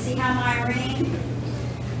canning, see how my ring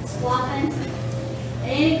is flopping? At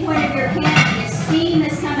any point of your canning, if steam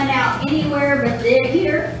is coming out anywhere but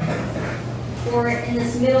here, or in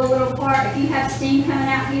this middle little part, if you have steam coming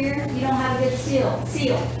out here, you don't have a good seal.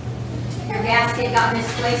 Your gasket got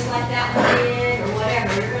misplaced like that one did, or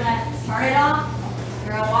whatever. You're gonna turn it off.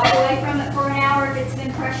 You're gonna walk away from it for an hour if it's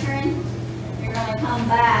been pressuring. You're gonna come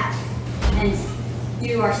back and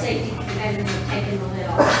do our safety measures of taking the lid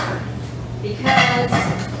off. Because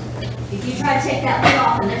if you try to take that lid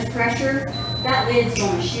off and there's pressure, that lid's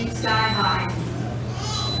gonna shoot sky high.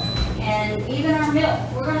 And even our milk,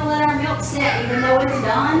 we're going to let our milk set, even though it's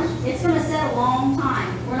done, it's going to set a long time.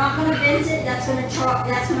 We're not going to vent it. That's going to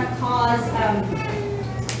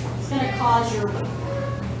cause your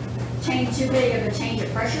change too big of a change of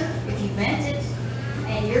pressure if you vent it,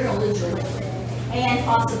 and you're going to lose your liquid and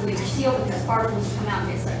possibly your seal because particles come out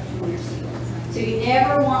and get sucked from your seal. So you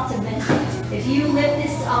never want to vent it. If you lift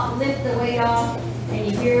this up, lift the weight off,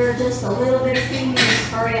 and you hear just a little bit of steam, you just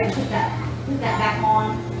hurry up and put that back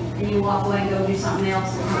on. And you walk away and go do something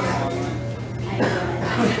else.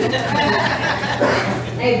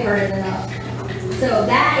 They've heard it enough. So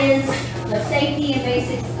that is the safety and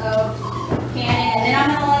basics of canning. And then I'm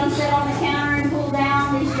going to let them sit on the counter and cool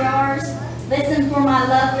down these jars. Listen for my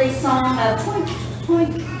lovely song of point,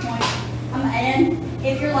 point, point. And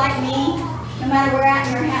if you're like me, no matter where at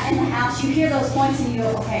in the house, you hear those points and you go,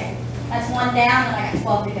 okay, that's one down and I got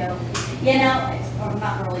 12 to go. You know, or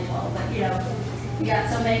not really 12, but you know. We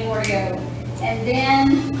got so many more to go. And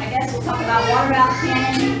then, I guess we'll talk about water valve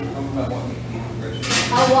canning.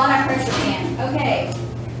 Oh, water pressure can. Okay.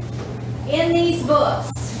 In these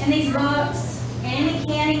books, in any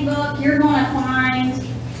canning book, you're going to find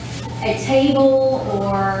a table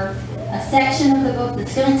or a section of the book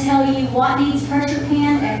that's going to tell you what needs pressure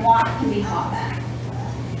can and what can be hot back.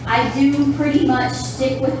 I do pretty much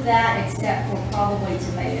stick with that except for probably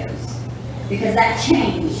tomatoes because that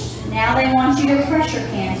changed. Now they want you to pressure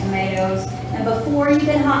can tomatoes, and before you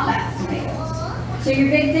can hot bath tomatoes. So your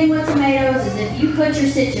big thing with tomatoes is if you put your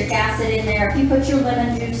citric acid in there, if you put your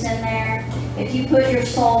lemon juice in there, if you put your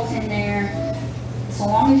salt in there, so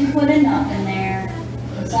long as you put enough in there,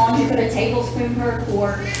 as long as you put a tablespoon per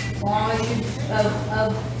quart, as long as you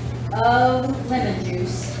of lemon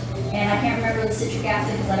juice, and I can't remember the citric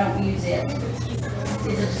acid because I don't use it.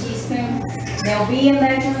 Is it a teaspoon? There'll be a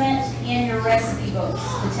measurement in your recipe books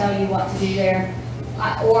to tell you what to do there.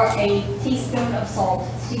 Or a teaspoon of salt.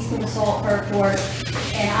 A teaspoon of salt per quart.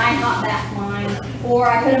 And I hot bath mine. Or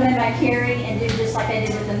I put them in my carry and do just like I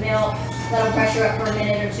did with the milk. Let them pressure up for a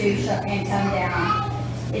minute or two and come down.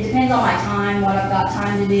 It depends on my time, what I've got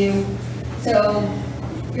time to do. So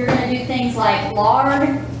you're going to do things like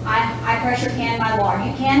lard. I pressure can my lard.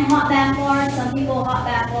 You can hot bath lard. Some people hot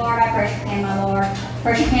bath lard. I pressure can my lard.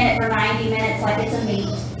 Pressure can it for 90 minutes like it's a meat.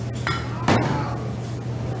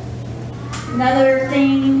 Another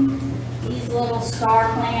thing, these little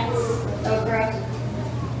star plants, okra,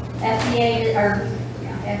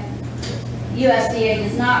 USDA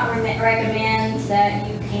does not recommend that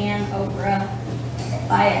you can okra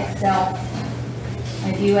by itself.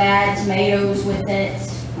 If you add tomatoes with it,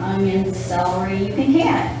 onions, celery, you can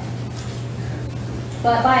can it.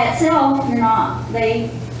 But by itself, you're not. They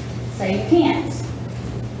say you can't.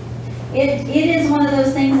 It is one of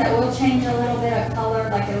those things that will change a little bit of color,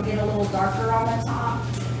 like it'll get a little darker on the top,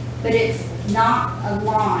 but it's not a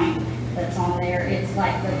line that's on there. It's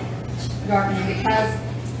like the darkening because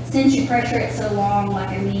since you pressure it so long,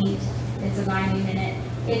 like a meat, it's a 90-minute.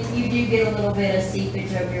 You do get a little bit of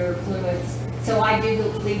seepage of your fluids, so I do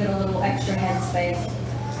leave it a little extra headspace.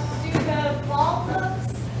 Do the ball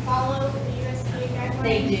books follow the USDA guidelines?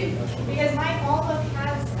 They do. Because my ball book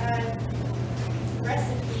has a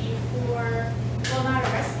recipe for, well, not a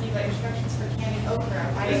recipe, but instructions for canning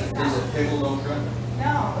okra by itself. Is it pickled okra?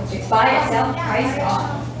 No. It's by itself. Yeah, Praise by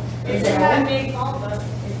God. itself. Is It's it got a old? big ball book.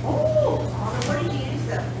 Oh, what do you use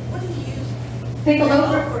that? What Pickled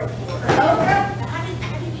okra. Okra for. Okra. How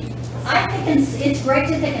did you? I thicken, it's great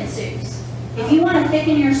to thicken soups. If you want to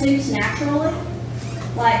thicken your soups naturally,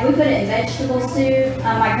 like we put it in vegetable soup.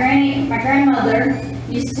 My grandmother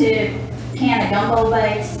used to can a gumbo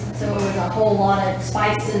base, so it was a whole lot of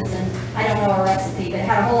spices, and I don't know a recipe, but it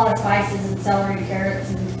had a whole lot of spices and celery and carrots,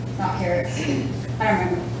 and not carrots, I don't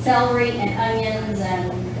remember, celery and onions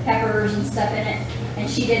and peppers and stuff in it, and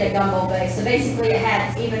she did a gumbo base. So basically it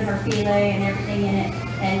had even her filet and everything in it,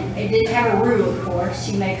 and it didn't have a roux, of course.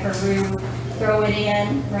 She made her roux, throw it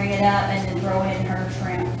in, bring it up, and then throw in her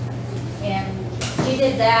shrimp. And she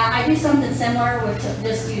did that. I do something similar with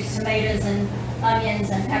just use tomatoes and onions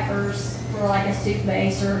and peppers for like a soup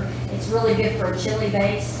base, or it's really good for a chili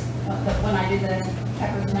base, but when I do the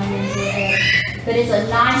peppers and onions with it. But it's a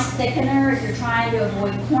nice thickener if you're trying to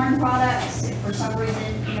avoid corn products. If for some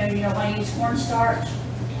reason, you don't want to use cornstarch.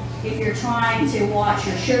 If you're trying to watch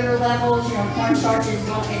your sugar levels, cornstarch is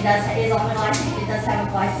only it does have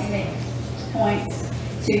a glycemic point,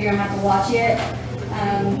 so you're gonna have to watch it.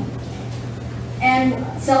 And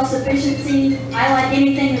self-sufficiency, I like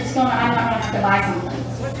anything I'm not gonna have to buy something.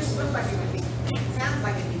 What just looked like it would be? It sounds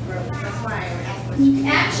like it'd be gross. That's why I would ask what you.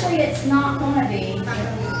 Actually, it's not gonna be. It's not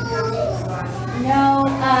gonna be gross. No,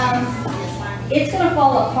 it's gonna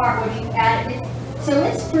fall apart when you add it. So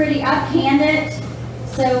it's pretty, I've canned it,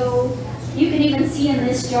 so you can even see in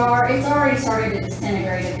this jar, it's already started to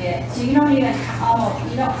disintegrate a bit. So you don't even,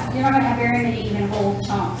 you're not gonna have very many even whole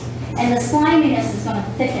chunks. And the sliminess is gonna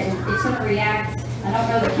thicken, it's gonna react, I don't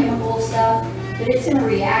know the chemical stuff, but it's gonna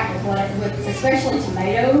react with especially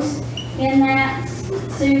tomatoes in that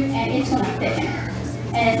soup, and it's gonna thicken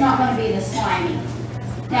it. And it's not gonna be the slimy.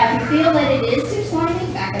 Now, if you feel that it is too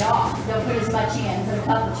slimy, back it off. Don't put as much in, put a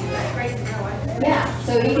couple to it. Crazy how I. Yeah,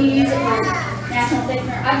 so you can use it for national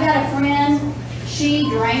thickener. I've got a friend, she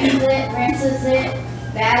drains it, rinses it,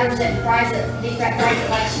 batters it, and fries it, deep fries it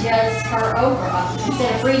like she does her okra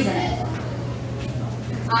instead of freezing it.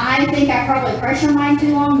 I think I probably pressure mine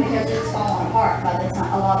too long because it's falling apart by the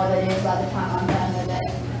time, a lot of it is by the time I'm done with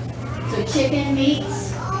it. So chicken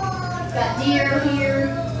meats, got deer here.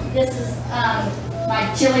 This is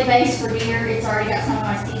my chili base for deer. It's already got some of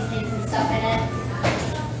my seasonings and stuff in it.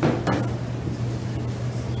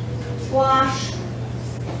 Squash,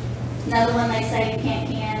 another one they say you can't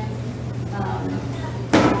can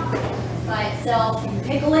by itself. You can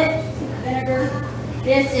pickle it, vinegar.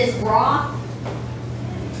 This is broth,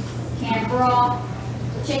 canned broth,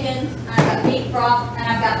 chicken. I've got beef broth, and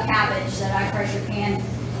I've got cabbage that I pressure can,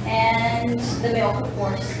 and the milk, of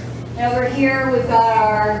course. And over here we've got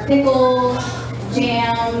our pickles,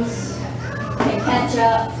 jams, and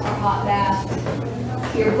ketchup, our hot bath.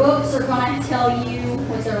 Your books are going to tell you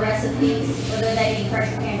with their recipes whether they need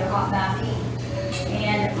pressure canned or hot bath.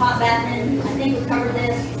 And hot bathing, I think we covered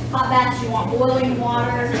this. Hot baths, you want boiling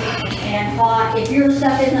water and hot. If your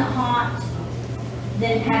stuff isn't hot,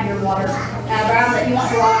 then have your water you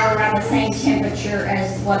want your water around the same temperature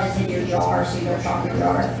as what is in your jar, so your chocolate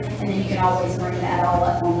jar. And then you can always bring that all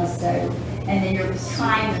up on the stove. And then your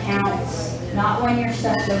time counts, not when your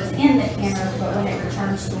stuff goes in the canner, but when it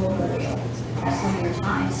returns to a boil. That's when your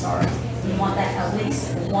time starts. You want that at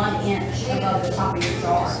least 1 inch above the top of your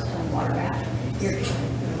jar to water bath. You're good.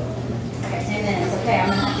 Okay, 10 minutes. Okay, I'm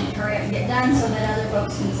gonna have to hurry up and get done so that other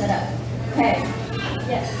folks can set up. Okay.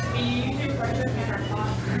 Yes. Can you use your pressure can or hot?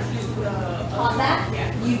 On that?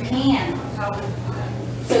 Yeah. You can. How would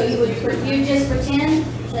So you just pretend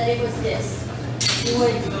that it was this. You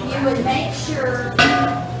would make sure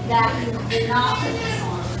that you did not put this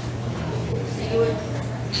on. So you would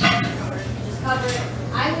just cover it.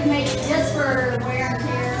 I would make it just for wear and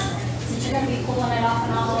tear, since you're going to be pulling it off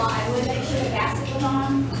and on. I would make sure the gasket was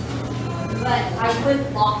on, but I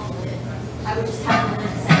would loft it. I would just have the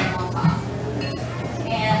lid setting on top.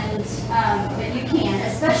 And but you can,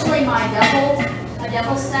 especially my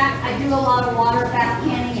double stack. I do a lot of water bath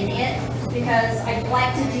canning in it because I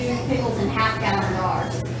like to do pickles in half-gallon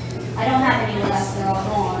jars. I don't have any left; they're all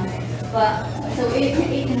gone. But so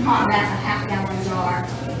it can hot bath a half-gallon jar.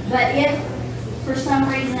 But if for some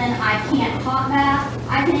reason I can't hot bath,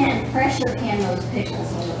 I can pressure can those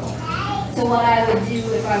pickles a little. So what I would do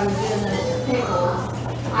if I was doing those pickles,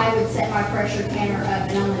 I would set my pressure canner up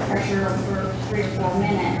and only pressure for 3 or 4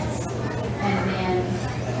 minutes, and then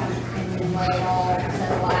let it all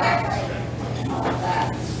settle out and all of that.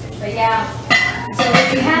 But yeah, so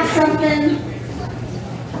if you have something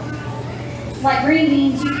like green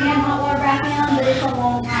beans, you can hot water bath in, but it's a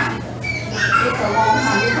long time. It's a long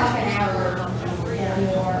time. You're talking an hour or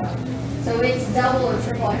more. So it's double or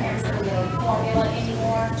triple. I can't remember the formula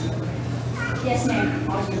anymore. Yes, ma'am.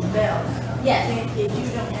 I'll use bells. Yes. If you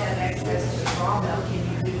don't have access to raw milk, can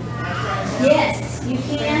you do pasteurized milk? Yes, you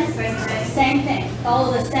can. Same thing? Same thing.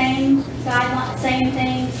 Follow the same guidelines, same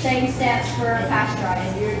thing, same steps for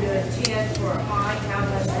pasteurized. And you're doing 10 for a pint, how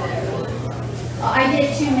much for I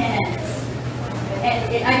did 2 minutes.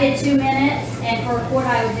 I did 2 minutes, and for a quart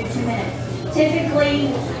I would do 2 minutes.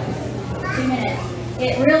 Typically, 2 minutes.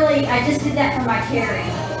 It really, I just did that for my carry.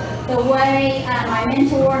 The way my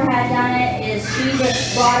mentor had done it is she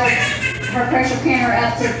just brought her pressure canner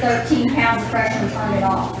up to 13 pounds of pressure and turned it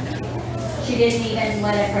off. She didn't even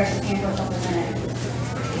let it pressure can for a couple minutes.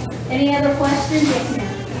 Any other questions? Yes,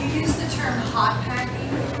 ma'am. You use the term hot packing.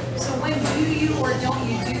 So when do you or don't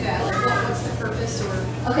you do that? Like what's the purpose or?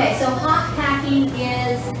 Okay, so hot packing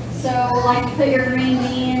is, so like you put your green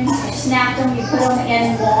beans, you snap them, you put them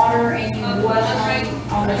in water, and you boil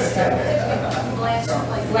them on the stove.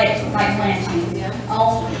 Like blanching.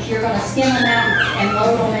 Oh, you're gonna skim them out and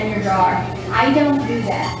load them in your jar. I don't do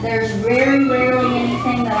that. There's very rarely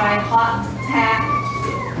anything that I hot pack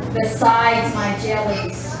besides my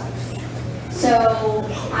jellies. So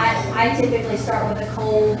I typically start with a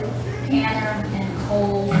cold canner and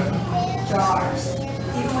cold jars.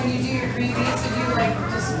 Even when you do your green beans, so do you like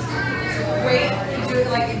just wait, you do it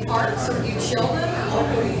like in parts or do you chill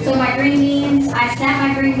them? So my green beans, I snap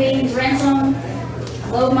my green beans, rinse them,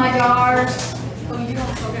 load my jars. Oh, you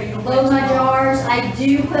don't, okay, you don't. Load my jars. I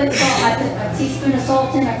do put salt. I put a teaspoon of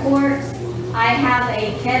salt in a quart. I have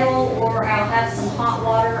a kettle, or I'll have some hot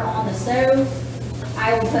water on the stove.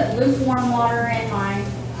 I will put lukewarm water in my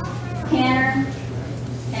canner,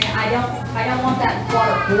 and I don't want that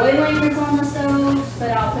water boiling that's on the stove, but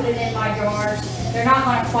I'll put it in my jars. They're not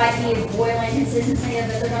going to quite be a boiling consistency,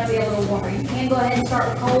 but they're going to be a little warmer. You can go ahead and start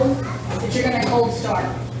with cold, but you're going to cold start.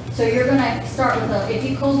 So you're going to start with if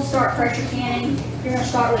you cold start pressure canning, you're going to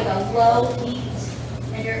start with a low heat,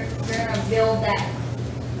 and you're going to build that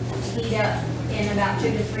heat up in about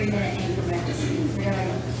 2 to 3 minute increments. You're going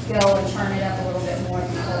to go and turn it up a little bit more.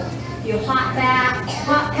 You hot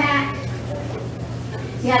pack,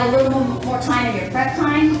 you have a little more time in your prep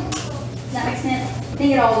time. Does that make sense? I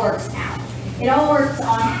think it all works out. It all works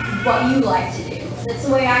on what you like to do. That's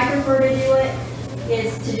the way I prefer to do it,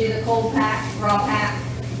 is to do the cold pack, raw pack.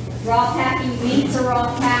 Raw packing, meats are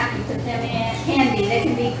raw pack, you put them in, they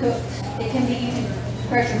can be cooked, it can be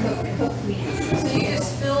pressure cooked meats. So you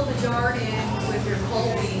just fill the jar in with your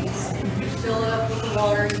cold beans, you fill it up with the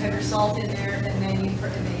water, you have your salt in there, and then you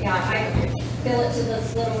put it in. Yeah, I fill it to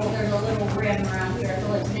this there's a little rim around here, I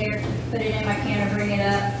fill it to there, put it in my canner, bring it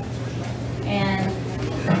up, and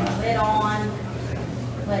lid on,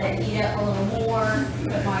 let it heat up a little more,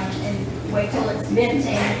 and wait till it's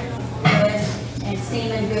venting good and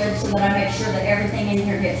steaming good, so that I make sure that everything in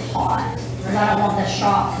here gets hot. Because I don't want to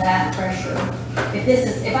shock that pressure.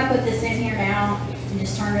 If I put this in here now and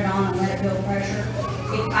just turn it on and let it build pressure,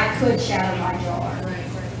 I could shatter my jar.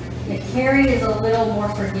 The carry is a little more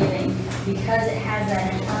forgiving because it has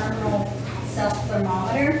that internal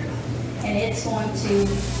self-thermometer, and it's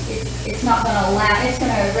not going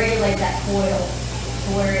to regulate that coil to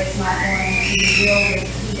where it's not going to build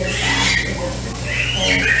its heat as fast as it's cold.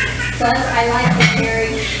 So I like the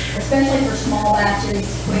carry, especially for small batches,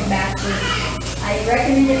 quick batches. I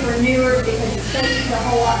recommend it for newer because it tastes a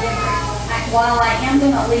whole lot different. While I am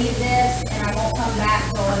going to leave this, and I won't come back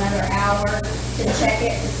for another hour to check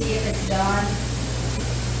it to see if it's done,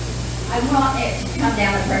 I want it to come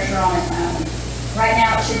down to pressure on its own. Right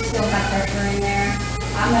now it should still have pressure in there.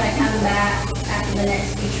 I'm going to come back after the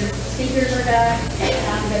next speakers are done, and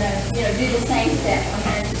I'm going to do the same step. I'm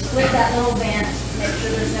going to split that little vent, make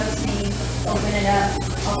sure there's no steam, open it up.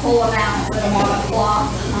 I'll pull them out and put them on a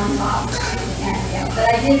cloth on top. And, but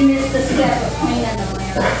I did miss the step of cleaning the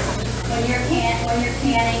rims. When you're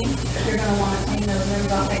canning, you're going to want to clean those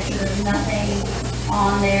rims off, make sure there's nothing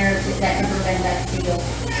on there that can prevent that seal.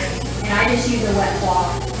 And I just use a wet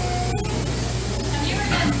cloth. Have you ever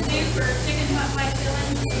done soup or chicken pot pie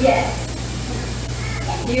filling? Yes.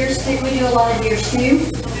 Deer stew, we do a lot of deer stew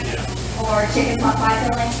or chicken pot pie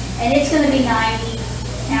filling, and it's going to be 90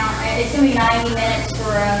 minutes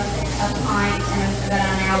for a pint and about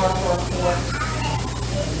an hour for a quart.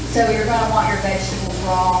 So you're going to want your vegetables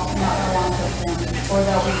raw, you're not going to want to cook them, or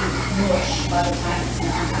they'll be mush by the time it's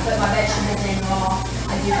done. I put my vegetables in raw,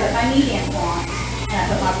 I do put my meat in hot, and I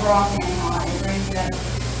put my broth in hot, it brings it up.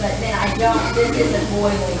 But then this isn't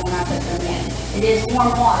boiling when I put them in. It is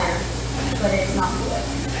warm water, but it's not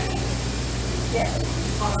boiling. Yes.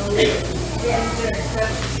 Yes.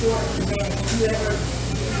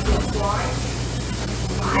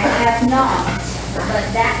 I have not, but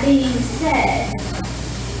that being said,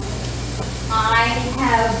 I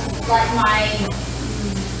have like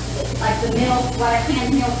like the milk, what I can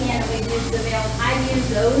milk in, and we use the milk. I use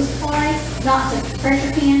those twice, not to pressure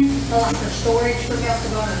can, but like for storage for milk to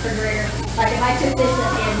go in the refrigerator. Like if I took this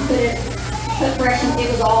and put fresh, it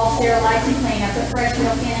was all sterilized and clean. I put fresh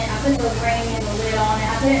milk in it. I put the ring and the lid on it.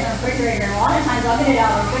 I put it in the refrigerator. And a lot of times I'll get it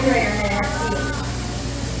out of the refrigerator and it's sealed.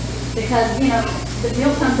 Because, you know, the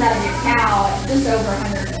milk comes out of your cow at just over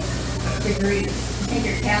 100 degrees. I think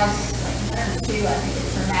your cow's like 102, I think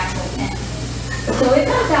it's her natural temp. So it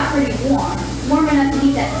comes out pretty warm enough to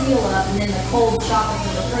heat that seal up, and then the cold shock of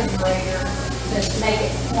the refrigerator to make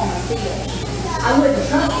it form a seal. I wouldn't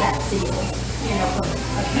trust that seal, you know, for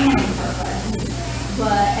a canning purpose.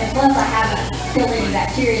 And plus I haven't killed any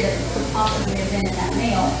bacteria that could possibly have been in that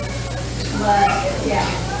milk. But yeah,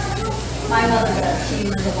 my mother does. She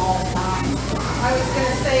uses them all the time. I was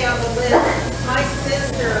gonna say on the lid, my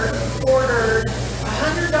sister ordered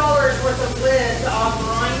 $100 worth of lids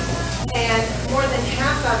online, and more than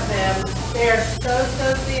half of them, they're so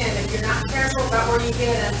thin. If you're not careful about where you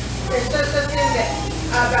get them, they're so thin that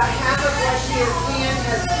about half of what she has canned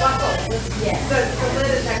has buckled. Yes. The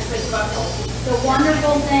lid is actually buckled. The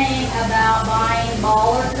wonderful thing about buying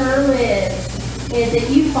ball or cur lids is if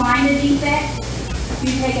you find a defect,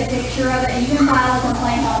 you take a picture of it and you can file a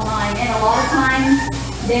complaint online, and a lot of times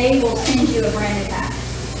they will send you a brand new pack.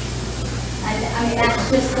 I mean, that's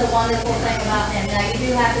just the wonderful thing about them. Now, you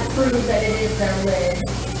do have to prove that it is their lid,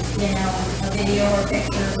 you know, a video or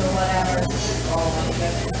pictures or whatever.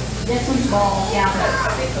 This one's ball, yeah.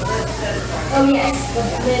 Oh, yes, the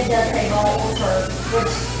lid does say ball or fur,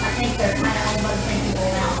 which I think they're kind of owned by the same people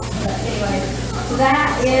now. But anyway, so that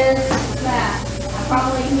is that. I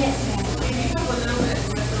probably can get some.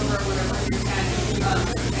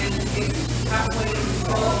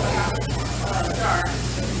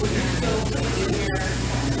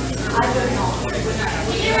 I would not.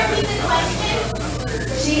 Can you repeat the question?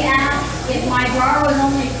 She asked if my jar was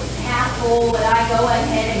only half full, would I go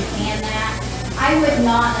ahead and can that? I would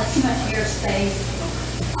not. That's too much air space.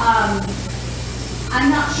 I'm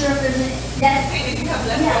not sure if there's any. If you have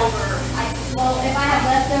leftover. Well, if I have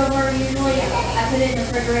leftover, usually I put it in the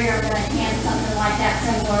refrigerator. I'm gonna can something like that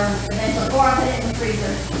similar eventually, or I put it in the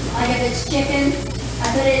freezer. Like if it's chicken, I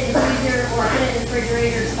put it in the freezer, or I put it in the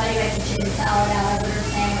refrigerator. Somebody makes a chicken salad out of it or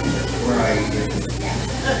sandwich. Right. Yeah.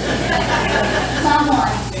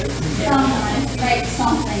 Someone makes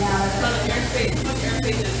something out of it.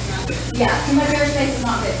 Yeah, too much airspace is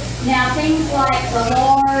not good. Now things like the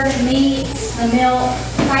lard, meats, the milk,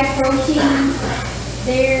 high protein,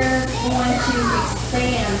 they're going to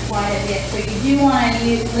expand quite a bit. So you do want to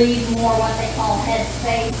leave more what they call head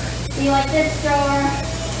space. See, like this jar,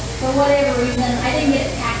 for whatever reason, I didn't get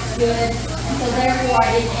it packed good, and so therefore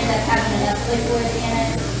I didn't end up having enough liquid in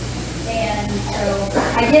it. And so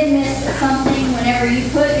I did miss something. Whenever you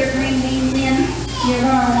put your green beans in, you're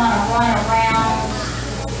going to want to run around.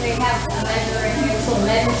 They have a measure in here, this little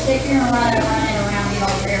measure stick. You're going to run it around, get all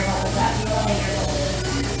your air bubbles out. You want to hear the lid.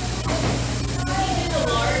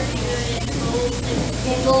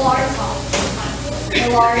 It's the lard hot. The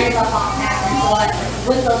lard is a hot pack, and so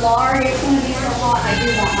with the lard, it's going to be so hot. I do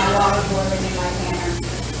want my water boiling in my canner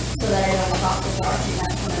so that I don't pop the lard too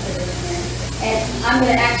much when I put it in there. And I'm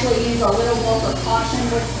going to actually use a little more precaution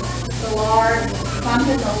with the lard. If I'm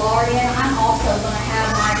putting the lard in, I'm also going to have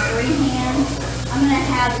my freehand. I'm going to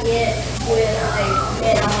have it with a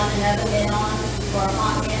mitt on, another mitt on, or a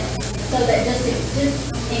hot mitt, so that just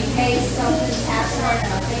in case something's happening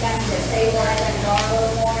and I think I need to stabilize that jar a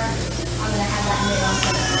little more, I'm going to have that mitt on.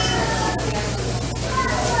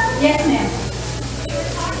 Yes, ma'am. You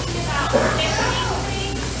were talking about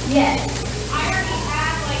everything. Yes. I already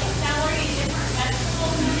had like celery and different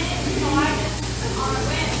vegetables in it, so I just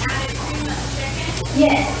went and added cream of chicken.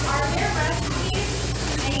 Yes. Are there recipes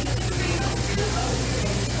to make cream of soup?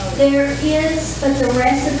 There is, but the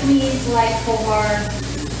recipes like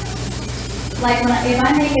if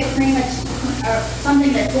I make a cream of, or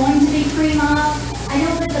something that's going to be cream of, I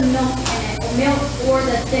don't put the milk in it, the milk or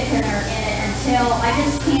the thickener in it until I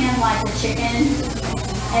just can like the chicken,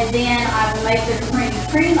 and then I will make the cream.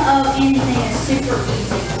 Cream of anything is super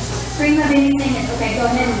easy. Cream of anything is, okay, go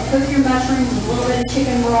ahead and cook your mushrooms with a little bit of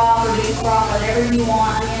chicken broth or beef broth, whatever you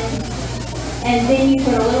want, and then you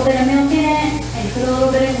put a little bit of milk in it, and you put a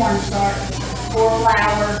little bit of cornstarch or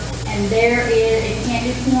flour, and there is, if you can't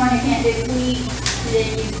do corn, you can't do wheat, then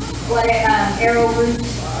you put arrowroot,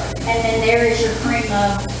 and then there is your cream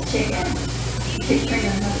of chicken. Cream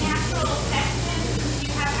of mushroom. Natural pectin, do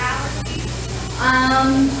you have allergies?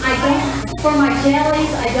 I don't, for my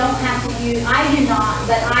jellies, I don't have to use, I do not,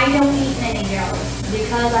 but I don't eat many jellies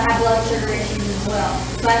because I have blood sugar issues as well.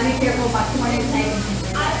 So I have to be careful of my corn intake.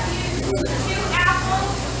 I've used 2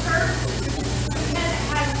 apples first because it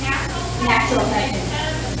has Natural instead technique.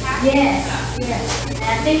 of the packaged Yes, stuff. yes. And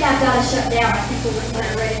I think I've got to shut down. I think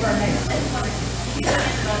we're ready for our next step.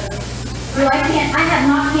 Well, I have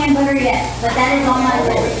not canned butter yet, but that is on my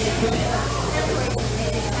list.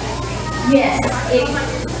 Yes,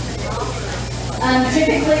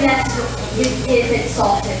 typically that's if it's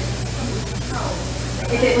salted.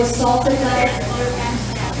 If it was salted butter,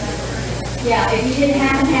 yeah, if you didn't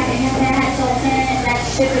have to have salt in it,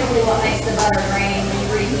 that's typically what makes the butter grain when you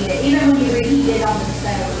reheat it. Even when you reheat it on the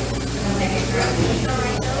stove, it'll make it grainy.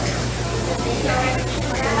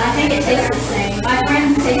 I think it tastes the same. My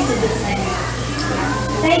friends tasted the same.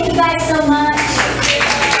 Thank you guys so much.